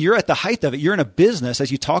 which again, you're at the height of it. You're in a business, as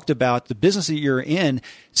you talked about, the business that you're in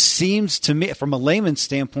seems to me, from a layman's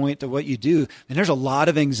standpoint to what you do, and there's a lot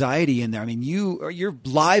of anxiety in there. I mean, you're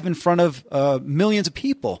live in front of millions of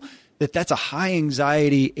people. That's a high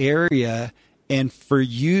anxiety area. And for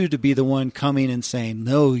you to be the one coming and saying,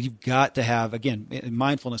 no, you've got to have, again,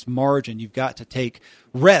 mindfulness, margin, you've got to take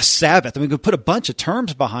rest, Sabbath. I mean, we could put a bunch of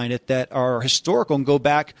terms behind it that are historical and go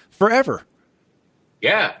back forever.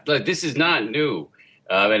 Yeah, look, this is not new.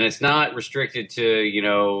 And it's not restricted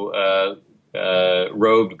to,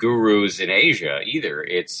 robed gurus in Asia either.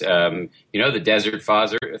 It's, the Desert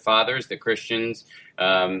Fathers, the Christians,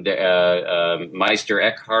 Meister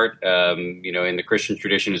Eckhart, in the Christian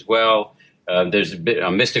tradition as well. There's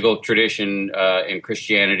a mystical tradition in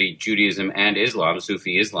Christianity, Judaism, and Islam,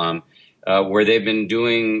 Sufi Islam, where they've been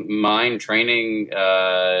doing mind training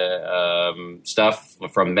stuff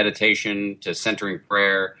from meditation to centering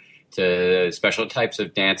prayer to special types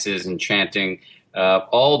of dances and chanting,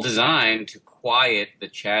 all designed to quiet the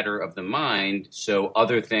chatter of the mind so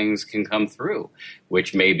other things can come through,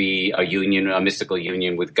 which may be a mystical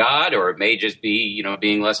union with God, or it may just be,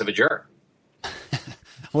 being less of a jerk.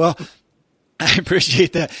 Well, I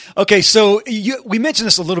appreciate that. Okay, so we mentioned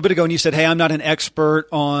this a little bit ago, and you said, "Hey, I'm not an expert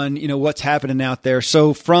on what's happening out there."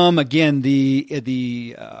 So, from again the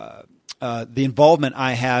involvement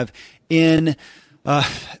I have in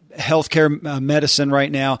healthcare medicine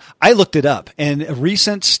right now, I looked it up, and a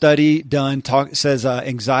recent study done says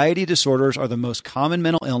anxiety disorders are the most common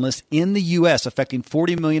mental illness in the U.S., affecting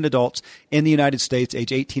 40 million adults in the United States,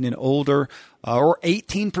 age 18 and older, or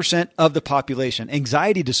 18% of the population.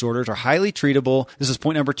 Anxiety disorders are highly treatable. This is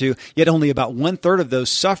point number 2. Yet only about 1/3 of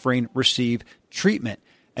those suffering receive treatment.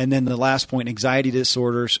 And then the last point: anxiety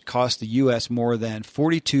disorders cost the U.S. more than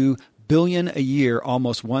 $42 billion a year,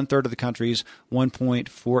 almost 1/3 of the country's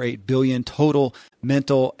 $1.48 billion total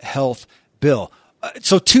mental health bill.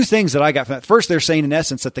 So 2 things that I got from that. First, they're saying in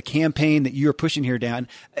essence that the campaign that you're pushing here, Dan,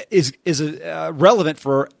 is relevant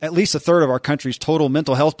for at least 1/3 of our country's total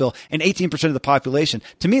mental health bill and 18% of the population.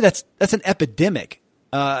 To me, that's an epidemic.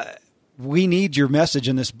 We need your message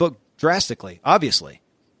in this book drastically, obviously.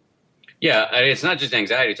 Yeah, and it's not just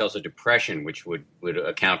anxiety; it's also depression, which would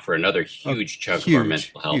account for another huge chunk of our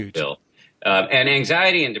mental health bill. And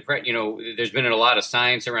anxiety and depression. There's been a lot of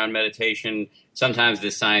science around meditation. Sometimes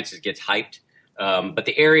this science gets hyped. But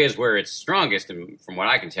the areas where it's strongest, from what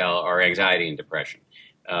I can tell, are anxiety and depression.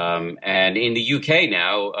 And in the UK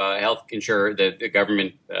now, the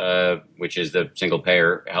government, which is the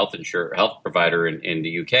single-payer health provider in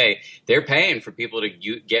the UK, they're paying for people to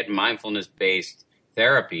get mindfulness-based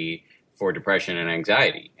therapy for depression and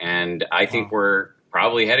anxiety. And I think we're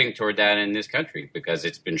probably heading toward that in this country because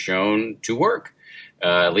it's been shown to work.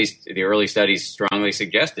 At least the early studies strongly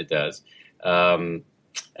suggest it does.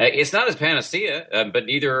 It's not as panacea, but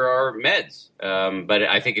neither are meds. But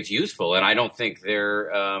I think it's useful, and I don't think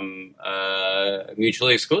they're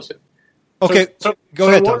mutually exclusive. Okay, so go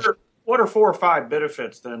ahead, Tom. What are 4 or 5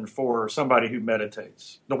 benefits then for somebody who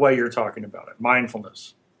meditates, the way you're talking about it,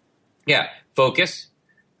 mindfulness? Yeah, focus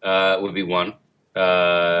would be one.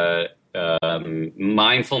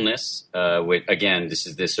 Mindfulness, again, this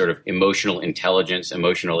is this sort of emotional intelligence,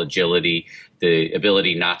 emotional agility, the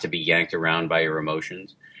ability not to be yanked around by your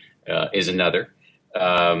emotions is another.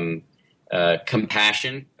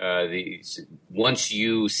 Compassion. Once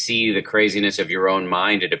you see the craziness of your own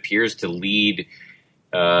mind, it appears to lead,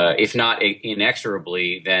 if not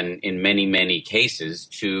inexorably, then in many, many cases,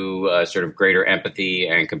 to sort of greater empathy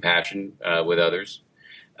and compassion with others.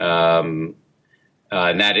 And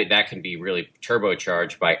that can be really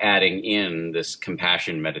turbocharged by adding in this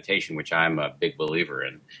compassion meditation, which I'm a big believer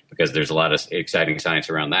in, because there's a lot of exciting science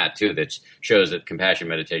around that too that shows that compassion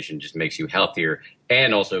meditation just makes you healthier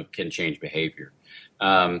and also can change behavior.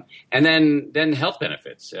 And then health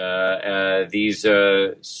benefits. The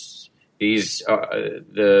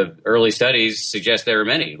early studies suggest there are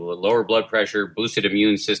many: lower blood pressure, boosted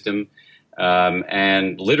immune system,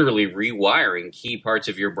 and literally rewiring key parts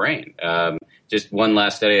of your brain. Just one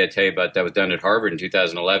last study I tell you about that was done at Harvard in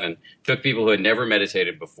 2011. Took people who had never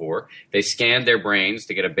meditated before. They scanned their brains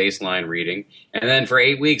to get a baseline reading. And then for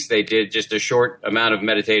 8 weeks, they did just a short amount of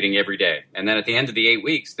meditating every day. And then at the end of the 8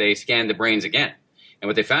 weeks, they scanned the brains again. And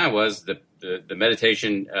what they found was the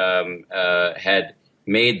meditation had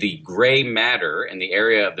made the gray matter in the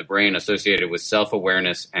area of the brain associated with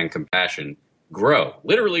self-awareness and compassion grow,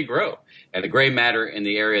 literally grow. And the gray matter in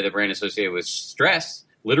the area of the brain associated with stress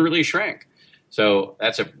literally shrank. So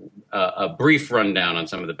that's a brief rundown on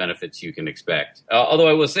some of the benefits you can expect. Although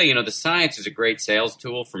I will say, the science is a great sales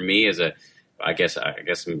tool for me as I guess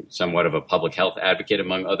I'm somewhat of a public health advocate,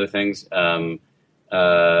 among other things.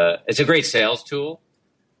 It's a great sales tool.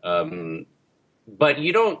 But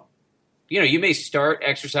you don't, you may start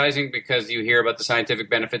exercising because you hear about the scientific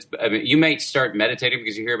benefits. I mean, you may start meditating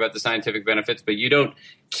because you hear about the scientific benefits, but you don't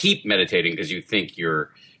keep meditating because you think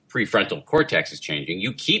your prefrontal cortex is changing.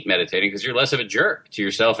 You keep meditating because you're less of a jerk to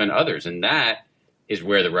yourself and others. And that is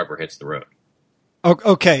where the rubber hits the road.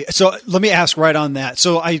 Okay, so let me ask right on that.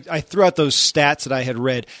 So I threw out those stats that I had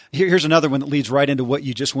read. Here's another one that leads right into what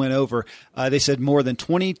you just went over. They said more than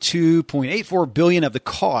 $22.84 billion of the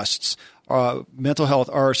costs mental health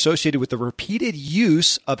are associated with the repeated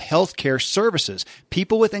use of healthcare services.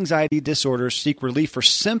 People with anxiety disorders seek relief for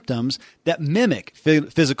symptoms that mimic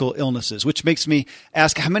physical illnesses, which makes me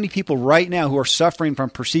ask how many people right now who are suffering from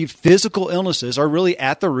perceived physical illnesses are really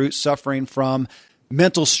at the root suffering from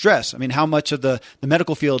mental stress. I mean, how much of the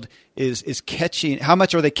medical field is catching, how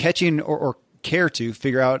much are they catching or care to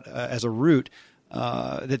figure out as a root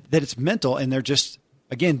that it's mental, and they're just,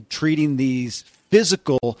 again, treating these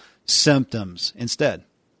physical symptoms instead?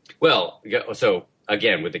 Well, so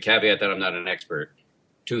again, with the caveat that I'm not an expert,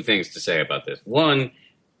 two things to say about this. One,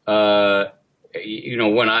 as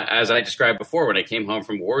I described before, when I came home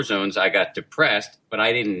from war zones, I got depressed, but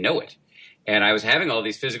I didn't know it. And I was having all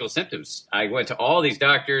these physical symptoms. I went to all these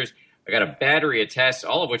doctors. I got a battery of tests,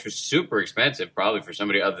 all of which was super expensive, probably for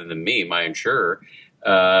somebody other than me, my insurer.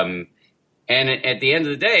 And at the end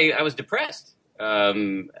of the day, I was depressed.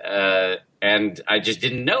 And I just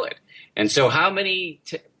didn't know it. And so how many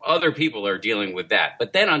other people are dealing with that?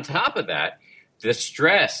 But then on top of that, the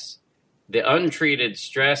stress, the untreated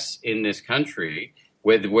stress in this country,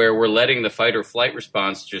 where we're letting the fight or flight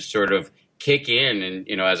response just sort of kick in, and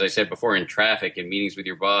as I said before, in traffic and meetings with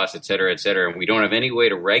your boss, et cetera, and we don't have any way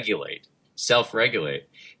to self-regulate,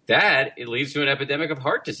 that it leads to an epidemic of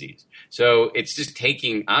heart disease. So it's just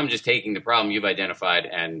I'm just taking the problem you've identified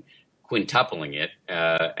and quintupling it.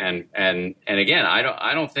 And again,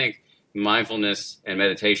 I don't think mindfulness and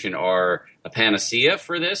meditation are a panacea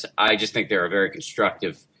for this. I just think they're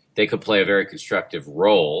they could play a very constructive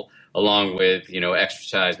role, along with,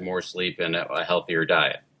 exercise, more sleep, and a healthier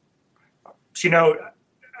diet.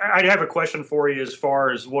 I'd have a question for you as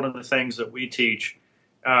far as one of the things that we teach.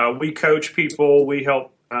 We coach people. We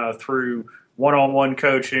help through one-on-one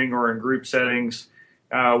coaching or in group settings.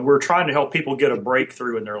 We're trying to help people get a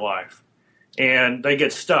breakthrough in their life, and they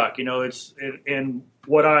get stuck. And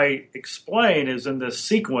what I explain is in this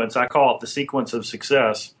sequence, I call it the sequence of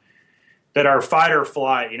success, that our fight or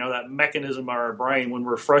flight, that mechanism of our brain, when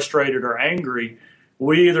we're frustrated or angry,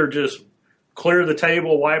 we either just clear the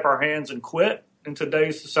table, wipe our hands, and quit in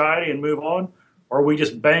today's society and move on, or we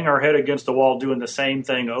just bang our head against the wall doing the same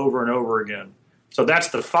thing over and over again. So that's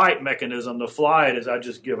the fight mechanism. The flight is I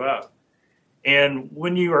just give up. And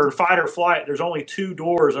when you are fight or flight, there's only two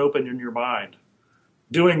doors open in your mind: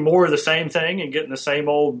 doing more of the same thing and getting the same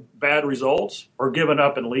old bad results, or giving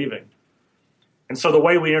up and leaving. And so the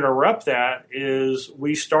way we interrupt that is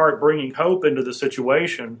we start bringing hope into the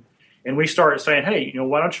situation. And we start saying, hey,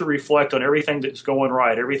 why don't you reflect on everything that's going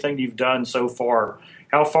right, everything you've done so far?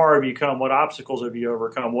 How far have you come? What obstacles have you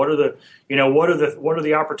overcome? What are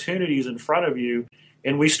the opportunities in front of you?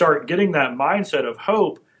 And we start getting that mindset of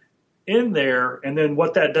hope in there. And then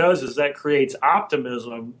what that does is that creates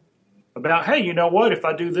optimism about, hey, you know what? If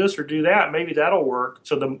I do this or do that, maybe that'll work.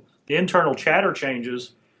 So the internal chatter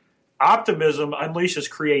changes. Optimism unleashes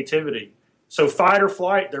creativity. So fight or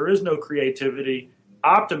flight, there is no creativity.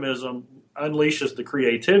 Optimism unleashes the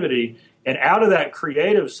creativity, and out of that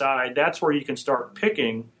creative side, that's where you can start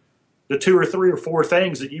picking the 2 or 3 or 4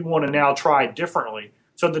 things that you want to now try differently.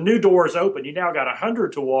 So the new door is open. You now got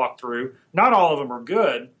 100 to walk through. Not all of them are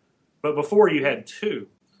good, but before you had 2.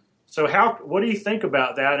 So what do you think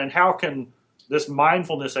about that, and how can this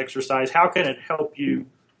mindfulness exercise, how can it help you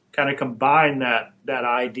kind of combine that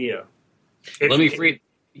idea? Let me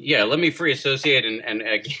free associate, and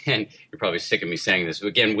again, you're probably sick of me saying this, but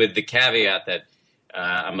again, with the caveat that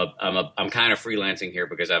I'm kind of freelancing here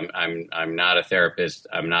because I'm not a therapist.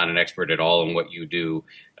 I'm not an expert at all in what you do.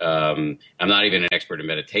 I'm not even an expert in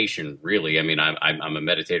meditation, really. I mean, I'm a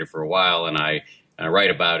meditator for a while, and I write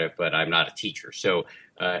about it, but I'm not a teacher. So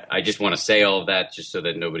I just want to say all of that just so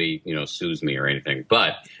that nobody sues me or anything.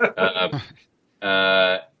 But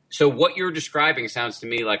So what you're describing sounds to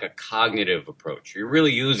me like a cognitive approach. You're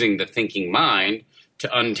really using the thinking mind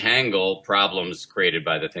to untangle problems created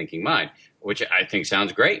by the thinking mind, which I think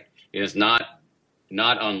sounds great. It is not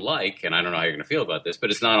unlike, and I don't know how you're going to feel about this, but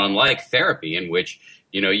it's not unlike therapy, in which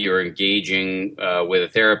you're engaging with a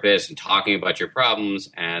therapist and talking about your problems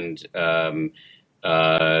and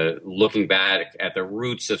looking back at the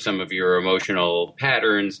roots of some of your emotional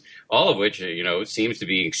patterns, all of which seems to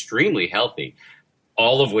be extremely healthy.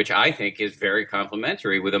 All of which I think is very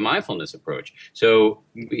complementary with a mindfulness approach. So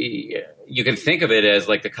you can think of it as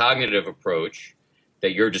like the cognitive approach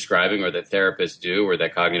that you're describing, or that therapists do, or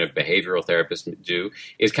that cognitive behavioral therapists do,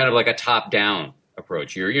 is kind of like a top-down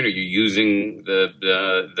approach. You're using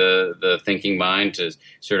the thinking mind to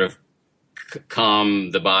sort of calm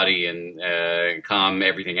the body and calm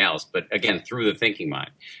everything else, but again through the thinking mind.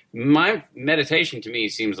 My meditation to me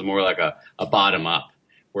seems more like a bottom up,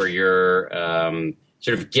 where you're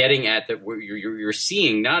sort of getting at that, you're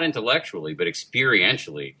seeing, not intellectually but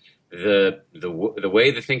experientially, the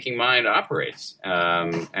way the thinking mind operates,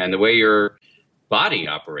 and the way your body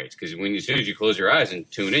operates. Because as soon as you close your eyes and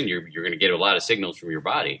tune in, you're going to get a lot of signals from your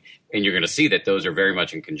body, and you're going to see that those are very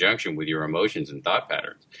much in conjunction with your emotions and thought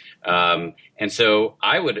patterns. And so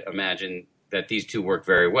I would imagine that these two work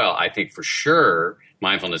very well. I think for sure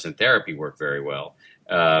mindfulness and therapy work very well.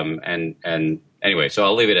 And anyway, so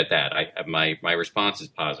I'll leave it at that. My response is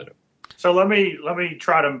positive. So let me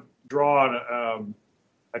try to draw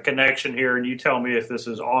a connection here, and you tell me if this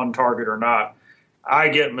is on target or not. I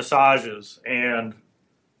get massages, and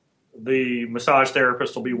the massage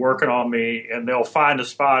therapist will be working on me, and they'll find a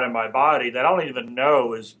spot in my body that I don't even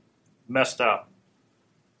know is messed up.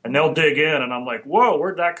 And they'll dig in, and I'm like, whoa,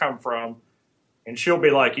 where'd that come from? And she'll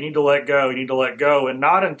be like, you need to let go, you need to let go. And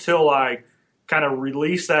not until I kind of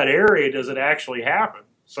release that area does it actually happen.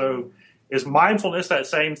 So is mindfulness that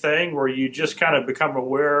same thing, where you just kind of become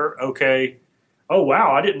aware, okay, oh,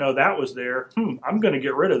 wow, I didn't know that was there. I'm going to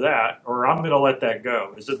get rid of that, or I'm going to let that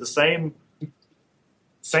go. Is it the same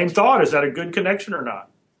thought? Is that a good connection or not?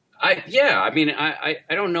 I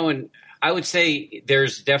don't know. And I would say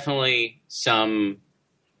there's definitely some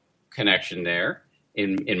connection there.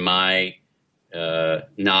 In my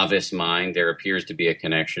novice mind, there appears to be a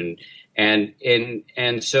connection. And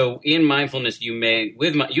so in mindfulness,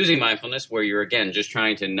 using mindfulness, where you're again just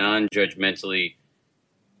trying to non-judgmentally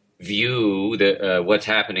view what's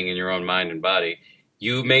happening in your own mind and body,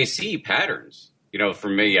 you may see patterns. For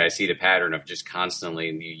me, I see the pattern of just constantly,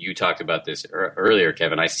 and you talked about this earlier,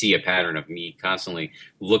 Kevin, I see a pattern of me constantly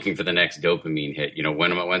looking for the next dopamine hit.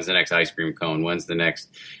 When's the next ice cream cone? When's the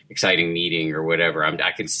next exciting meeting or whatever?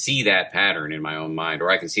 I can see that pattern in my own mind,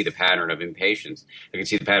 or I can see the pattern of impatience. I can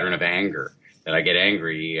see the pattern of anger, that I get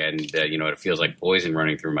angry and, it feels like poison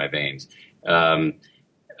running through my veins. And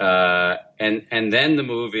then the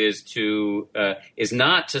move is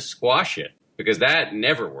not to squash it, because that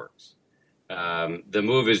never works. The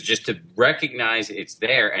move is just to recognize it's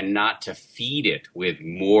there and not to feed it with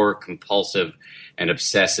more compulsive and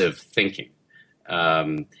obsessive thinking.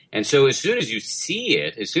 And so as soon as you see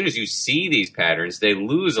it, as soon as you see these patterns, they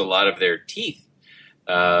lose a lot of their teeth.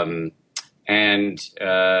 And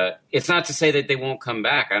it's not to say that they won't come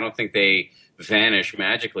back. I don't think they vanish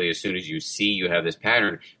magically as soon as you see you have this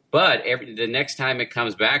pattern. But the next time it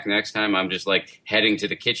comes back, next time I'm just like heading to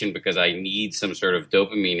the kitchen because I need some sort of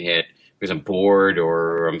dopamine hit because I'm bored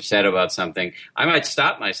or I'm upset about something, I might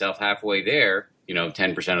stop myself halfway there,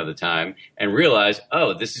 10% of the time, and realize,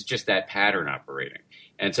 oh, this is just that pattern operating.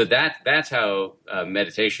 And so that's how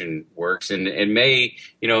meditation works. And it may,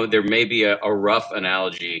 there may be a rough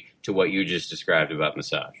analogy to what you just described about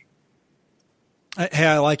massage. Hey,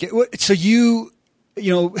 I like it. So you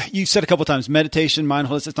said a couple of times, meditation,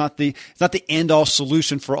 mindfulness, it's not the end all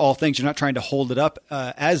solution for all things. You're not trying to hold it up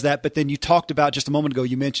as that. But then you talked about just a moment ago,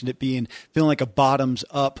 you mentioned it feeling like a bottom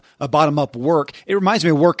up work. It reminds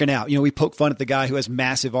me of working out. We poke fun at the guy who has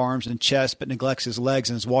massive arms and chest, but neglects his legs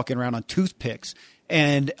and is walking around on toothpicks.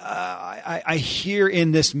 And I hear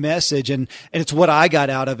in this message, and it's what I got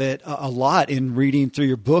out of it a lot in reading through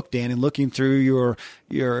your book, Dan, and looking through your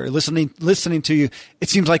listening to you. It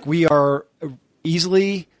seems like we are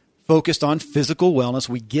easily focused on physical wellness.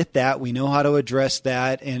 We get that. We know how to address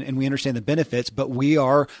that, and we understand the benefits, but we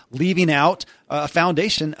are leaving out a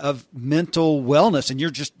foundation of mental wellness, and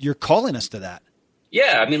you're calling us to that.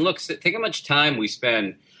 Yeah. I mean, look, think how much time we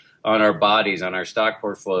spend on our bodies, on our stock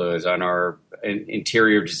portfolios, on our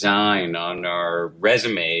interior design, on our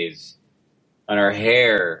resumes, on our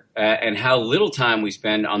hair, and how little time we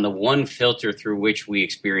spend on the one filter through which we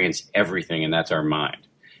experience everything, and that's our mind.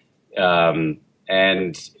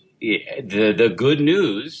 And the good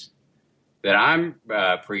news that I'm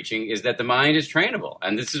preaching is that the mind is trainable,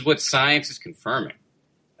 and this is what science is confirming.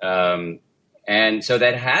 And so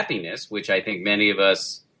that happiness, which I think many of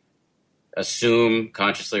us assume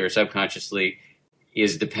consciously or subconsciously,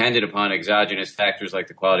 is dependent upon exogenous factors like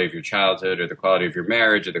the quality of your childhood or the quality of your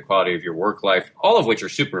marriage or the quality of your work life, all of which are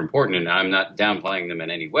super important, and I'm not downplaying them in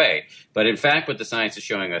any way. But in fact, what the science is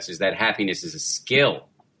showing us is that happiness is a skill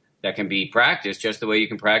that can be practiced just the way you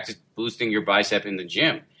can practice boosting your bicep in the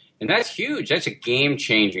gym. And that's huge. That's a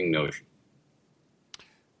game-changing notion.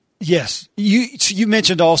 Yes, you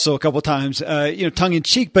mentioned also a couple of times, tongue in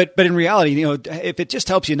cheek, but in reality, if it just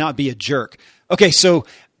helps you not be a jerk. Okay, so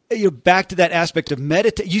back to that aspect of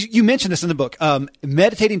meditate. You mentioned this in the book,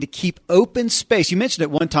 meditating to keep open space. You mentioned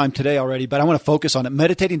it one time today already, but I want to focus on it.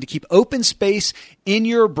 Meditating to keep open space in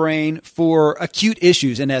your brain for acute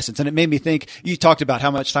issues, in essence. And it made me think. You talked about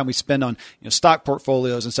how much time we spend on stock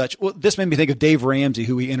portfolios and such. Well, this made me think of Dave Ramsey,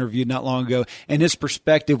 who we interviewed not long ago, and his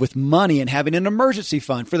perspective with money and having an emergency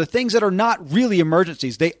fund for the things that are not really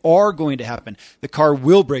emergencies. They are going to happen. The car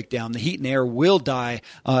will break down. The heat and air will die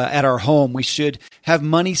at our home. We should have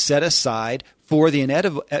money set aside for the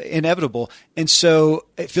inevitable. And so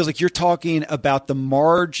it feels like you're talking about the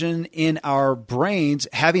margin in our brains,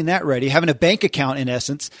 having that ready, having a bank account, in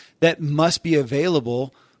essence, that must be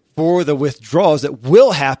available for the withdrawals that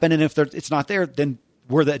will happen. And if it's not there, then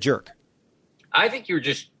we're that jerk. I think you're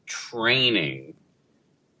just training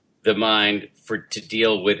the mind to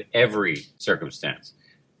deal with every circumstance.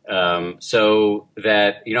 So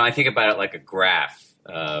that, I think about it like a graph.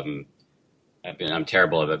 I'm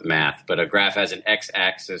terrible at math, but a graph has an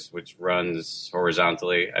x-axis which runs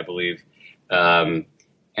horizontally, I believe.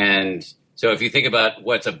 And so if you think about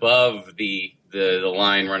what's above the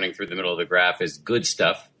line running through the middle of the graph is good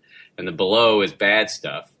stuff, and the below is bad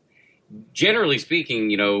stuff. Generally speaking,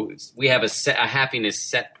 we have a happiness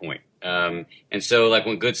set point. And so like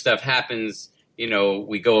when good stuff happens,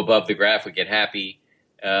 we go above the graph, we get happy.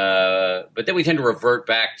 But then we tend to revert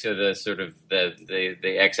back to the sort of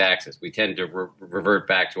the x-axis. We tend to revert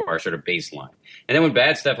back to our sort of baseline. And then when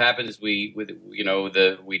bad stuff happens, we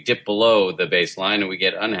dip below the baseline and we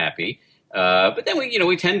get unhappy. But then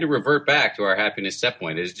we tend to revert back to our happiness set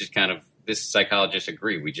point. It's just kind of, this psychologists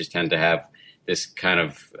agree. We just tend to have this kind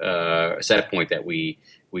of set point that we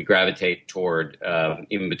gravitate toward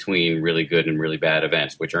in between really good and really bad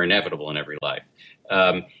events, which are inevitable in every life.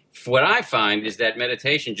 What I find is that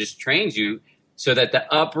meditation just trains you so that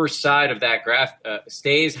the upper side of that graph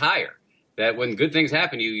stays higher. That when good things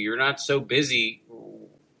happen to you, you're not so busy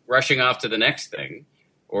rushing off to the next thing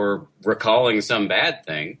or recalling some bad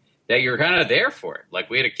thing that you're kind of there for it. Like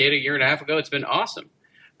we had a kid a year and a half ago. It's been awesome.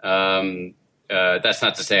 That's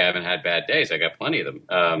not to say I haven't had bad days. I got plenty of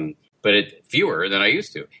them, but fewer than I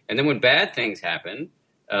used to. And then when bad things happen,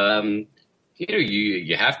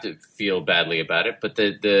 you have to feel badly about it, but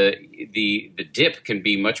the dip can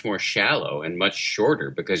be much more shallow and much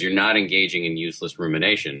shorter because you're not engaging in useless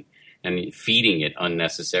rumination and feeding it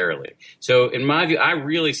unnecessarily. So in my view, I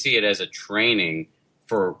really see it as a training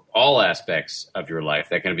for all aspects of your life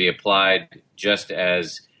that can be applied just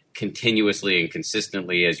as continuously and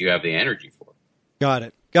consistently as you have the energy for. Got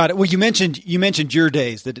it. Well, you mentioned your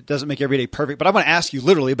days, that it doesn't make every day perfect, but I want to ask you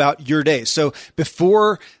literally about your days. So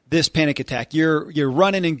before this panic attack, you're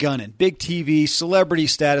running and gunning, big TV, celebrity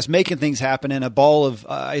status, making things happen, and a ball of,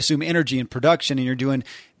 I assume, energy and production, and you're doing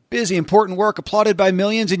busy, important work, applauded by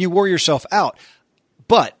millions, and you wore yourself out.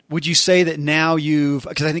 But would you say that now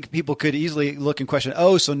because I think people could easily look and question,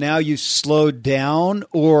 so now you've slowed down,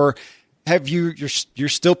 or have you're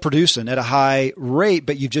still producing at a high rate,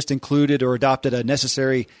 but you've just included or adopted a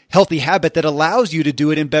necessary healthy habit that allows you to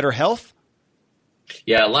do it in better health?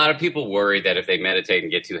 Yeah, a lot of people worry that if they meditate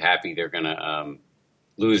and get too happy, they're going to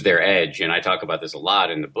lose their edge. And I talk about this a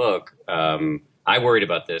lot in the book. I worried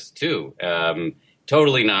about this too.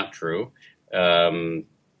 Totally not true. I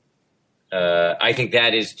think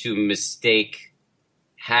that is to mistake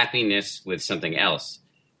happiness with something else.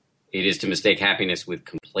 It is to mistake happiness with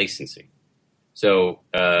complacency. So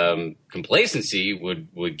complacency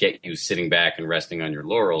would get you sitting back and resting on your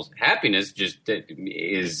laurels. Happiness just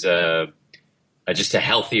is just a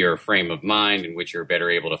healthier frame of mind in which you're better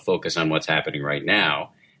able to focus on what's happening right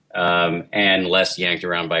now and less yanked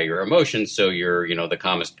around by your emotions. So you're the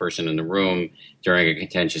calmest person in the room during a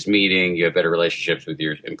contentious meeting. You have better relationships with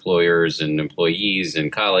your employers and employees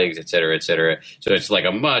and colleagues, et cetera, et cetera. So it's like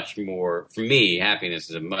a much more, for me, happiness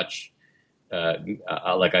is a much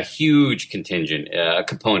like a huge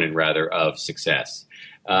component rather of success.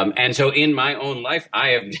 And so in my own life, I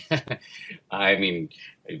have, I mean,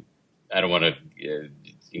 I don't want to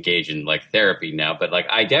engage in like therapy now, but like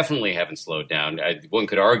I definitely haven't slowed down. One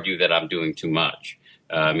could argue that I'm doing too much.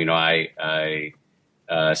 I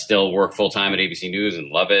still work full time at ABC News and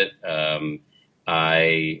love it.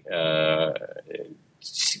 I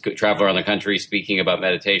travel around the country speaking about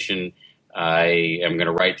meditation. I am going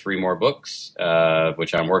to write 3 more books,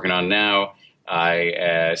 which I'm working on now.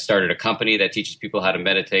 I started a company that teaches people how to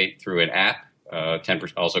meditate through an app,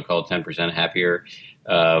 10%, also called 10% Happier.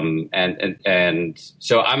 And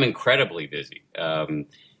so I'm incredibly busy.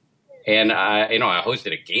 And I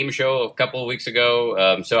hosted a game show a couple of weeks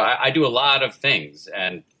ago. So I do a lot of things,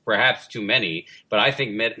 and perhaps too many, but I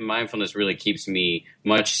think mindfulness really keeps me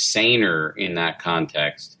much saner in that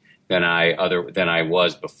context than I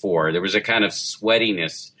was before. There was a kind of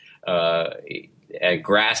sweatiness, and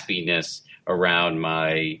graspiness around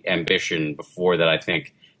my ambition before that I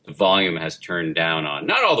think the volume has turned down on.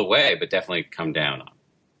 Not all the way, but definitely come down on.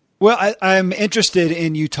 Well, I'm interested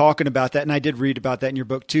in you talking about that, and I did read about that in your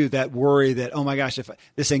book too. That worry that, oh my gosh, if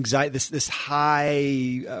this anxiety, this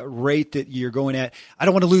high rate that you're going at, I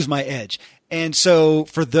don't want to lose my edge. And so,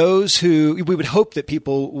 for those who we would hope that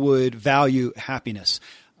people would value happiness,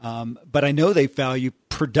 but I know they value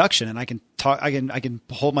production, and I can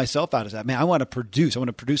hold myself out as that. Man, I want to produce. I want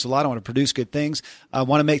to produce a lot. I want to produce good things. I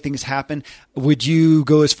want to make things happen. Would you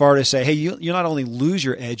go as far to say, hey, you'll not only lose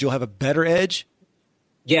your edge, you'll have a better edge?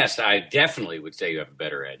 Yes, I definitely would say you have a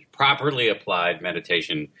better edge. Properly applied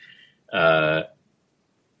meditation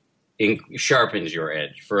sharpens your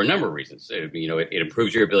edge for a number of reasons. It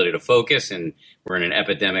improves your ability to focus, and we're in an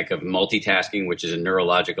epidemic of multitasking, which is a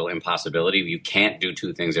neurological impossibility. You can't do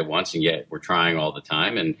 2 things at once, and yet we're trying all the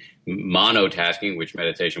time. And monotasking, which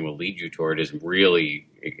meditation will lead you toward, is really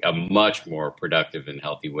a much more productive and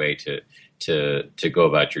healthy way to go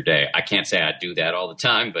about your day. I can't say I do that all the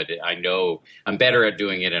time, but I know I'm better at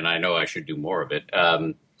doing it, and I know I should do more of it.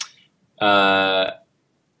 But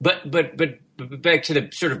back to the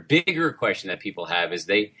sort of bigger question that people have is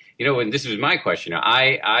and this was my question.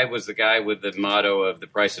 I was the guy with the motto of the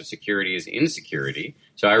price of security is insecurity.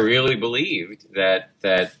 So I really believed that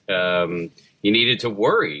you needed to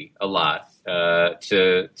worry a lot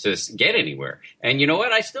to get anywhere. And you know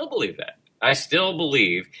what? I still believe that. I still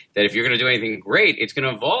believe that if you're going to do anything great, it's going to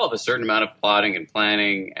involve a certain amount of plotting and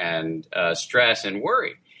planning and stress and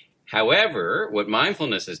worry. However, what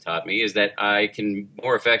mindfulness has taught me is that I can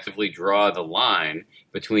more effectively draw the line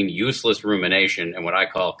between useless rumination and what I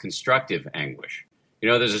call constructive anguish.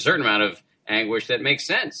 There's a certain amount of anguish that makes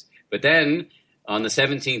sense. But then on the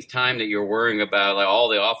 17th time that you're worrying about like all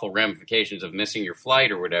the awful ramifications of missing your flight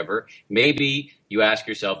or whatever, maybe you ask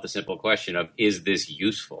yourself the simple question of, is this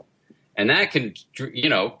useful? And that can,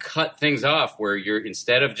 cut things off where you're,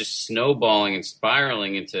 instead of just snowballing and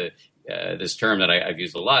spiraling into this term that I've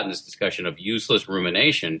used a lot in this discussion of useless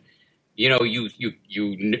rumination, you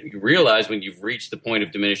realize when you've reached the point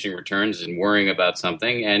of diminishing returns and worrying about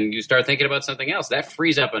something, and you start thinking about something else. That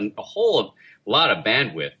frees up a whole lot of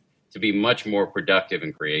bandwidth to be much more productive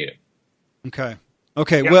and creative. Okay.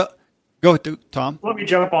 Yeah. Well, go ahead, Tom. Let me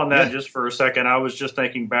jump on that just for a second. I was just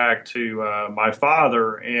thinking back to my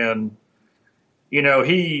father, and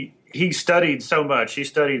he studied so much. He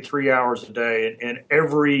studied 3 hours a day, and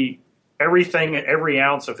every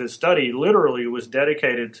ounce of his study literally was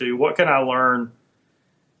dedicated to what can I learn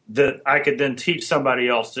that I could then teach somebody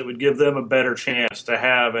else that would give them a better chance to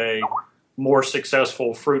have a more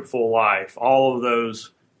successful, fruitful life. All of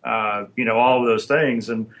those, all of those things.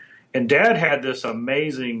 And Dad had this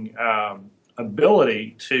amazing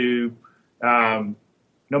ability to,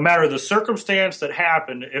 no matter the circumstance that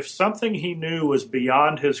happened, if something he knew was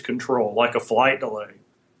beyond his control, like a flight delay,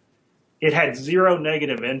 it had zero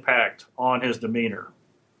negative impact on his demeanor.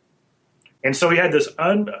 And so he had this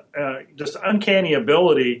uncanny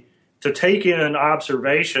ability to take in an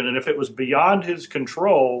observation, and if it was beyond his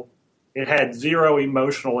control, it had zero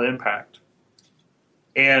emotional impact.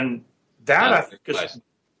 And that, I think, is,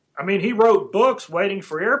 he wrote books waiting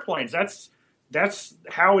for airplanes. That's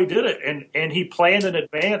how he did it. And he planned in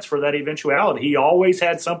advance for that eventuality. He always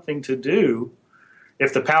had something to do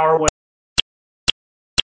if the power went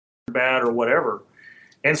bad or whatever.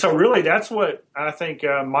 And so really that's what I think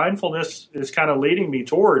mindfulness is kind of leading me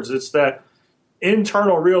towards. It's that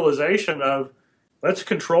internal realization of let's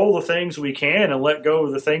control the things we can and let go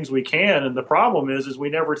of the things we can. And the problem is we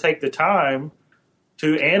never take the time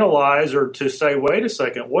to analyze or to say, wait a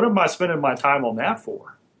second, what am I spending my time on that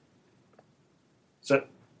for?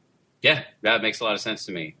 Yeah, that makes a lot of sense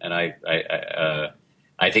to me. And I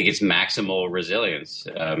think it's maximal resilience.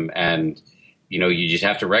 And you just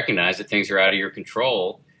have to recognize that things are out of your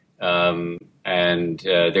control. And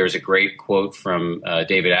there's a great quote from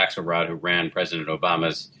David Axelrod, who ran President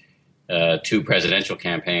Obama's 2 presidential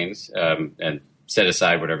campaigns, and set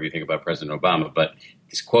aside whatever you think about President Obama. But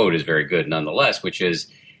this quote is very good nonetheless, which is,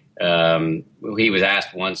 he was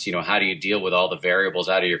asked once, how do you deal with all the variables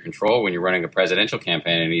out of your control when you're running a presidential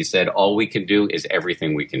campaign? And he said, all we can do is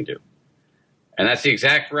everything we can do. And that's the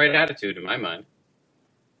exact right attitude in my mind.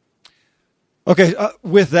 Okay,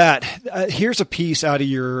 with that, here's a piece out of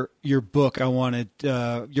your book I wanted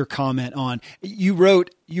your comment on. You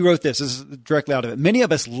wrote this. This is directly out of it. Many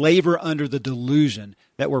of us labor under the delusion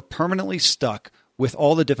that we're permanently stuck with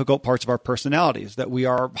all the difficult parts of our personalities, that we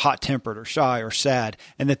are hot-tempered or shy or sad,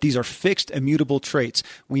 and that these are fixed, immutable traits.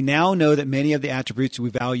 We now know that many of the attributes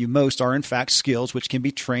we value most are, in fact, skills which can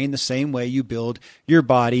be trained the same way you build your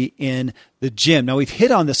body in the gym. Now, we've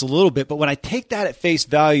hit on this a little bit, but when I take that at face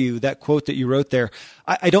value, that quote that you wrote there,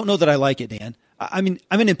 I don't know that I like it, Dan. I mean,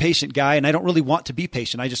 I'm an impatient guy, and I don't really want to be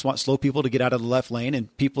patient. I just want slow people to get out of the left lane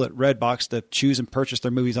and people at Redbox to choose and purchase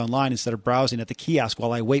their movies online instead of browsing at the kiosk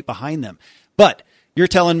while I wait behind them. But you're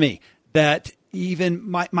telling me that even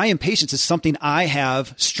my impatience is something I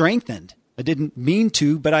have strengthened. I didn't mean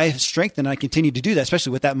to, but I have strengthened, and I continue to do that,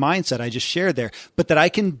 especially with that mindset I just shared there. But that I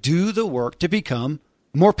can do the work to become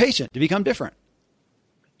more patient, to become different.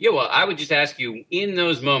 Yeah, well, I would just ask you, in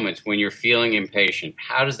those moments when you're feeling impatient,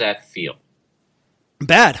 how does that feel?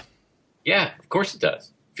 Bad. Yeah, of course it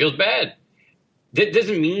does. Feels bad. That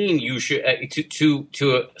doesn't mean you should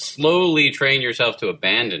to slowly train yourself to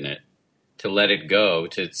abandon it, to let it go,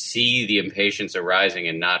 to see the impatience arising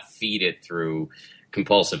and not feed it through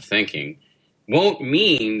compulsive thinking, won't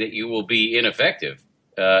mean that you will be ineffective.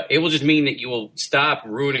 It will just mean that you will stop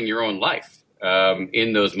ruining your own life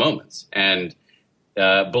in those moments. And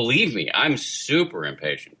believe me, I'm super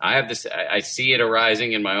impatient. I have this. I see it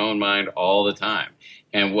arising in my own mind all the time.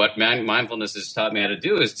 And what mindfulness has taught me how to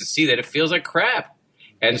do is to see that it feels like crap.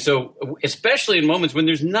 And so, especially in moments when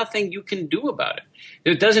there's nothing you can do about it.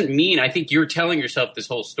 It doesn't mean, I think you're telling yourself this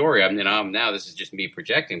whole story. Now this is just me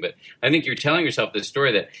projecting, but I think you're telling yourself this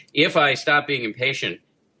story that if I stop being impatient,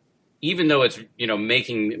 even though it's,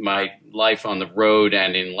 making my life on the road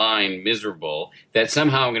and in line miserable, that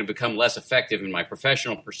somehow I'm going to become less effective in my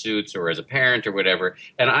professional pursuits or as a parent or whatever.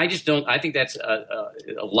 And I just don't, I think that's a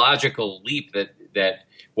logical leap that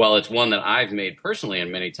while it's one that I've made personally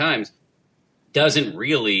and many times, doesn't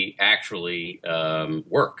really actually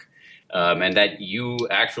work. And that you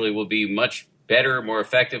actually will be much better, more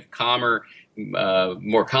effective, calmer,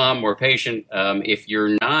 more calm, more patient if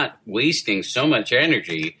you're not wasting so much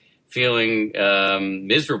energy feeling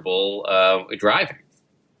miserable driving.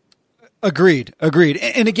 Agreed.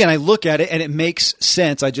 And again, I look at it and it makes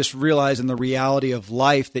sense. I just realize in the reality of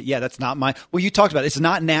life that, that's not you talked about it. It's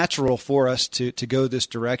not natural for us to go this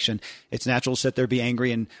direction. It's natural to sit there, be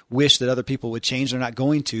angry and wish that other people would change. They're not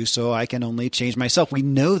going to, so I can only change myself. We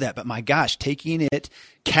know that, but my gosh, taking it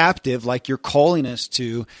captive like you're calling us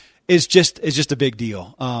to is just a big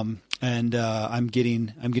deal. And I'm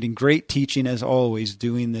getting great teaching as always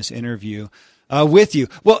doing this interview with you.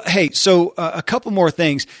 Well, hey, so a couple more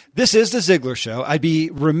things. This is the Ziglar Show. I'd be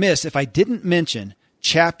remiss if I didn't mention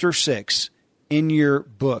Chapter 6 in your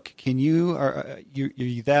book. Can you, are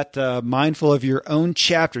you that mindful of your own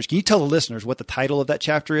chapters? Can you tell the listeners what the title of that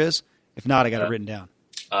chapter is? If not, I got it written down.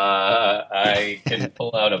 I can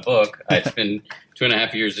pull out a book. It's been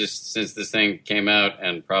 2.5 years since this thing came out,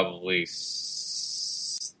 and probably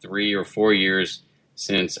 3 or 4 years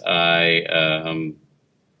since I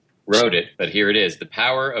wrote it, but here it is: The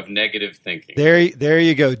Power of Negative Thinking. There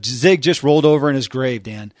you go. Zig just rolled over in his grave,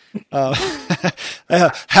 Dan.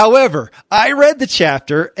 However, I read the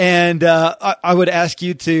chapter, and I would ask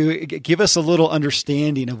you to give us a little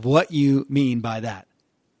understanding of what you mean by that.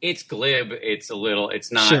 It's glib. It's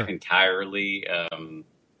not Sure. entirely.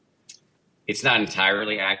 It's not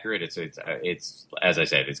entirely accurate. It's as I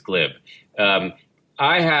said, it's glib.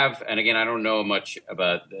 I have, and again, I don't know much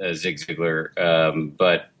about Zig Ziglar,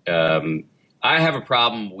 but I have a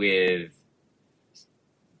problem with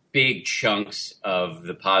big chunks of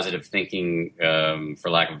the positive thinking, for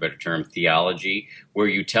lack of a better term, theology, where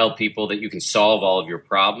you tell people that you can solve all of your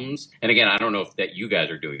problems. And again, I don't know if that you guys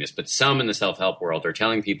are doing this, but some in the self-help world are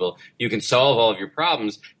telling people you can solve all of your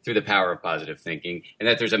problems through the power of positive thinking, and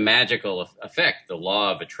that there's a magical effect, the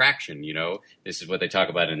law of attraction. This is what they talk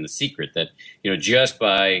about in The Secret, that, just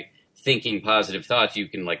by thinking positive thoughts, you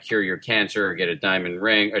can cure your cancer or get a diamond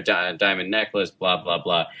ring or diamond necklace, blah, blah,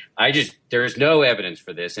 blah. There is no evidence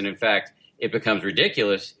for this. And in fact, it becomes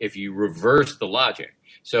ridiculous if you reverse the logic.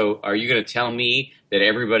 So are you going to tell me that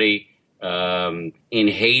everybody in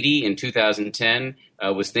Haiti in 2010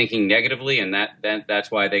 was thinking negatively, and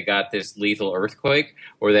that's why they got this lethal earthquake,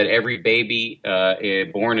 or that every baby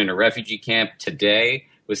born in a refugee camp today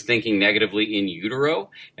was thinking negatively in utero,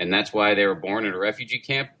 and that's why they were born in a refugee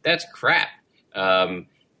camp. That's crap. When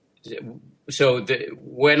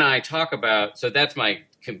I talk about, that's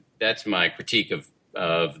my critique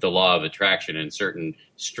of the law of attraction and certain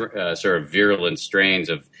sort of virulent strains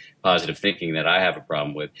of positive thinking that I have a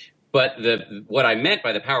problem with. But what I meant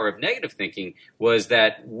by the power of negative thinking was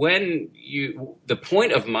that the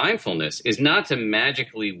point of mindfulness is not to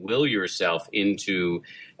magically will yourself into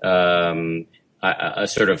a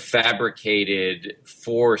sort of fabricated,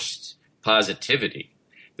 forced positivity.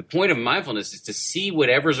 The point of mindfulness is to see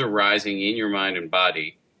whatever's arising in your mind and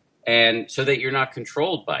body, and so that you're not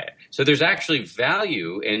controlled by it. So there's actually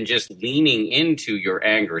value in just leaning into your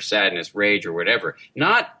anger, sadness, rage, or whatever.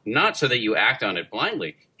 Not so that you act on it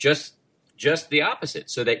blindly, just the opposite,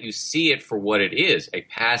 so that you see it for what it is, a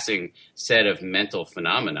passing set of mental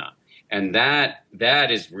phenomena. And that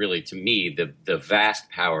is really, to me, the vast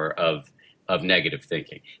power of negative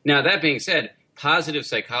thinking. Now, that being said, positive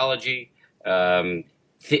psychology,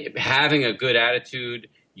 having a good attitude,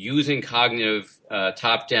 using cognitive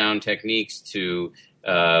top-down techniques to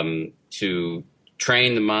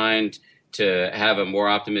train the mind to have a more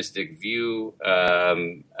optimistic view,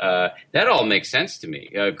 that all makes sense to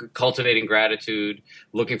me. Cultivating gratitude,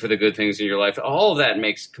 looking for the good things in your life, all of that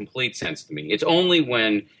makes complete sense to me. It's only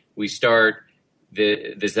when we start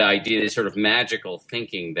this idea, this sort of magical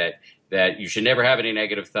thinking that you should never have any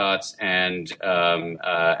negative thoughts, and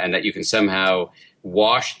that you can somehow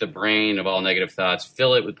wash the brain of all negative thoughts,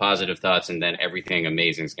 fill it with positive thoughts, and then everything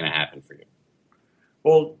amazing is going to happen for you.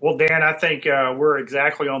 Well, Dan, I think we're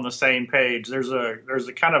exactly on the same page. There's a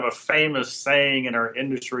kind of a famous saying in our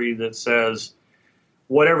industry that says,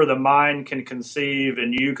 "Whatever the mind can conceive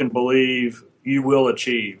and you can believe, you will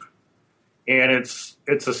achieve." And it's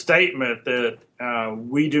a statement that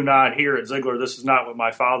we do not hear at Ziglar. This is not what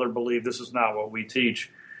my father believed. This is not what we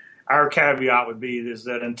teach. Our caveat would be is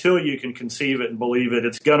that until you can conceive it and believe it,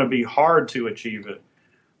 it's going to be hard to achieve it.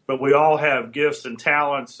 But we all have gifts and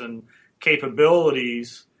talents and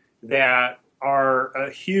capabilities that are a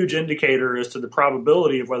huge indicator as to the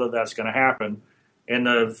probability of whether that's going to happen. And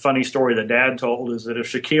the funny story that Dad told is that if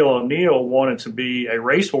Shaquille O'Neal wanted to be a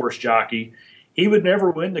racehorse jockey, he would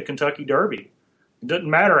never win the Kentucky Derby. It doesn't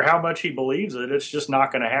matter how much he believes it; it's just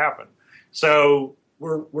not going to happen. So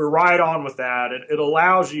we're right on with that. It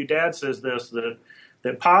allows you. Dad says this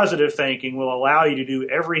that positive thinking will allow you to do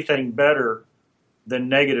everything better than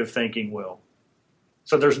negative thinking will.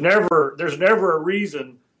 So there's never a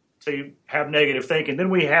reason to have negative thinking. Then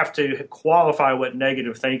we have to qualify what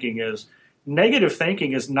negative thinking is. Negative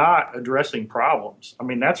thinking is not addressing problems. I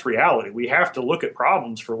mean, that's reality. We have to look at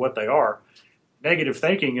problems for what they are. Negative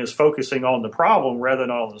thinking is focusing on the problem rather than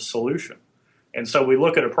on the solution. And so we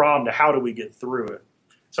look at a problem to how do we get through it.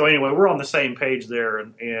 So anyway, we're on the same page there.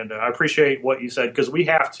 And I appreciate what you said, because we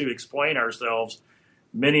have to explain ourselves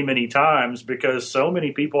many, many times because so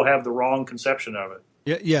many people have the wrong conception of it.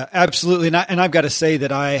 Yeah, absolutely. And I've got to say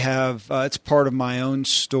that I have, it's part of my own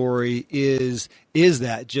story is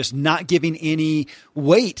that just not giving any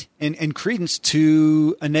weight and credence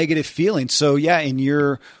to a negative feeling. So yeah, in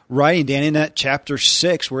your writing, Dan, in that chapter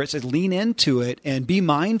 6, where it says lean into it and be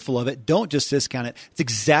mindful of it, don't just discount it. It's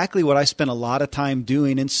exactly what I spent a lot of time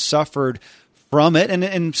doing and suffered from it,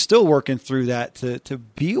 and still working through that to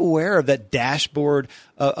be aware of that dashboard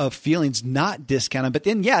of feelings, not discount them. But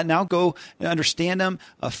then, now go and understand them,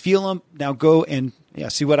 feel them. Now go and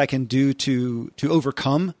see what I can do to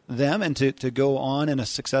overcome them and to go on in a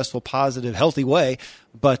successful, positive, healthy way.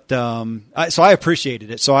 But so I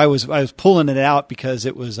appreciated it. So I was pulling it out because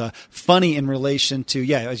it was funny in relation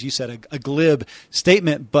to, as you said, a glib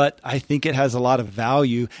statement. But I think it has a lot of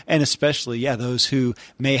value, and especially those who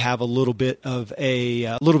may have a little bit of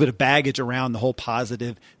baggage around the whole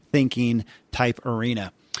positive thinking type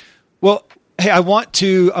arena. Well, hey, I want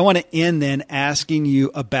to end then asking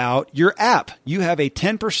you about your app. You have a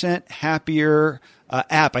 10% happier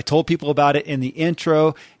app. I told people about it in the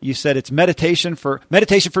intro. You said it's meditation for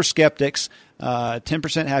skeptics,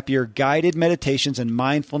 10% happier, guided meditations and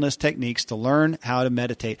mindfulness techniques to learn how to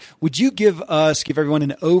meditate. Would you give everyone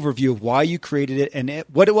an overview of why you created it and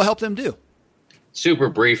what it will help them do? Super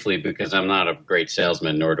briefly, because I'm not a great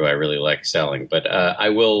salesman, nor do I really like selling. But I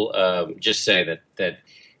will just say that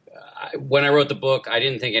when I wrote the book, I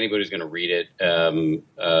didn't think anybody was going to read it, and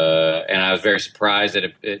I was very surprised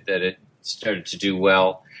that it started to do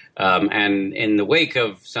well. And in the wake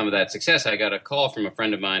of some of that success, I got a call from a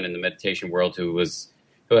friend of mine in the meditation world who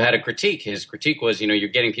who had a critique. His critique was, you're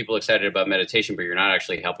getting people excited about meditation, but you're not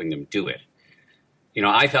actually helping them do it.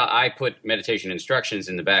 I thought I put meditation instructions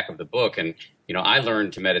in the back of the book, and, I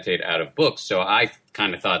learned to meditate out of books. So I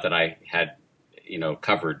kind of thought that I had,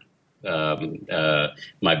 covered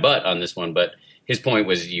my butt on this one. But his point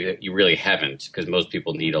was you really haven't, because most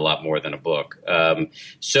people need a lot more than a book.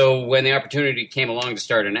 So when the opportunity came along to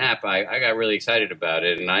start an app, I got really excited about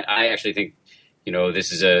it. And I actually think,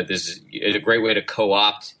 this is a great way to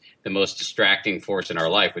co-opt the most distracting force in our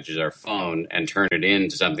life, which is our phone, and turn it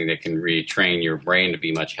into something that can retrain your brain to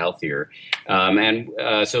be much healthier.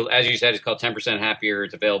 So as you said, it's called 10% Happier.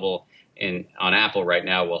 It's available on Apple right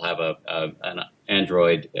now. We'll have an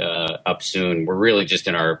Android up soon. We're really just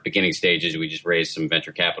in our beginning stages. We just raised some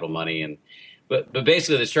venture capital money, but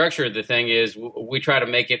basically the structure of the thing is we try to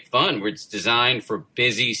make it fun. It's designed for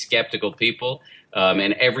busy, skeptical people,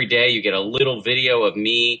 and every day you get a little video of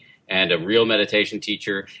me and a real meditation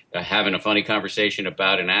teacher having a funny conversation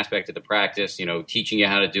about an aspect of the practice, teaching you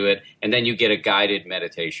how to do it, and then you get a guided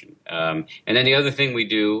meditation. And then the other thing we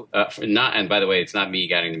do, and by the way, it's not me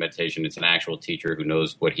guiding the meditation, it's an actual teacher who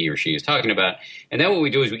knows what he or she is talking about. And then what we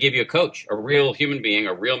do is we give you a coach, a real human being,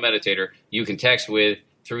 a real meditator you can text with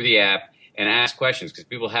through the app and ask questions, because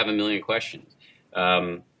people have a million questions.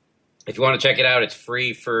 If you want to check it out, it's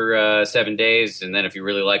free for 7 days. And then if you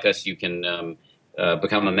really like us, you can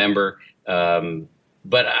become a member.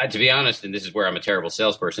 But to be honest, and this is where I'm a terrible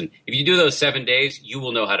salesperson, if you do those 7 days, you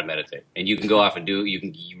will know how to meditate, and you can go off and you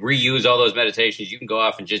can reuse all those meditations. You can go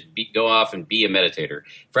off and just go off and be a meditator.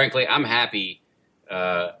 Frankly, I'm happy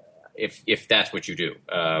if that's what you do.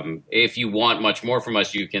 If you want much more from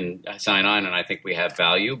us, you can sign on, and I think we have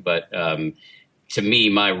value. But to me,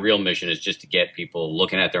 my real mission is just to get people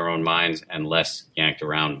looking at their own minds and less yanked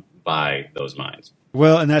around by those minds.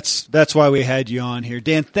 Well, and that's why we had you on here.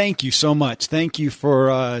 Dan, thank you so much. Thank you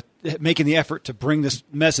for making the effort to bring this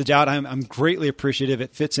message out. I'm greatly appreciative.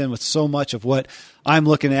 It fits in with so much of what I'm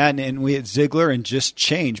looking at, and we at Ziglar, and just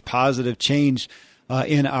positive change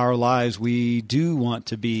in our lives. We do want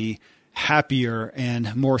to be happier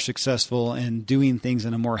and more successful and doing things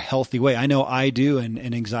in a more healthy way. I know I do, and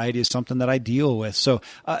anxiety is something that I deal with. So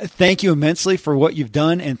thank you immensely for what you've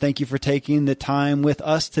done, and thank you for taking the time with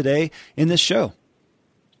us today in this show.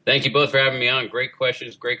 Thank you both for having me on. Great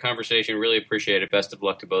questions, great conversation. Really appreciate it. Best of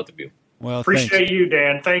luck to both of you. Well, appreciate you,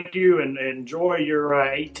 Dan. Thank you, and enjoy your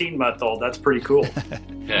 18-month-old. That's pretty cool.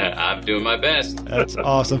 I'm doing my best. That's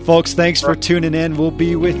awesome. Folks, thanks for tuning in. We'll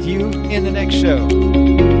be with you in the next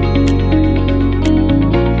show.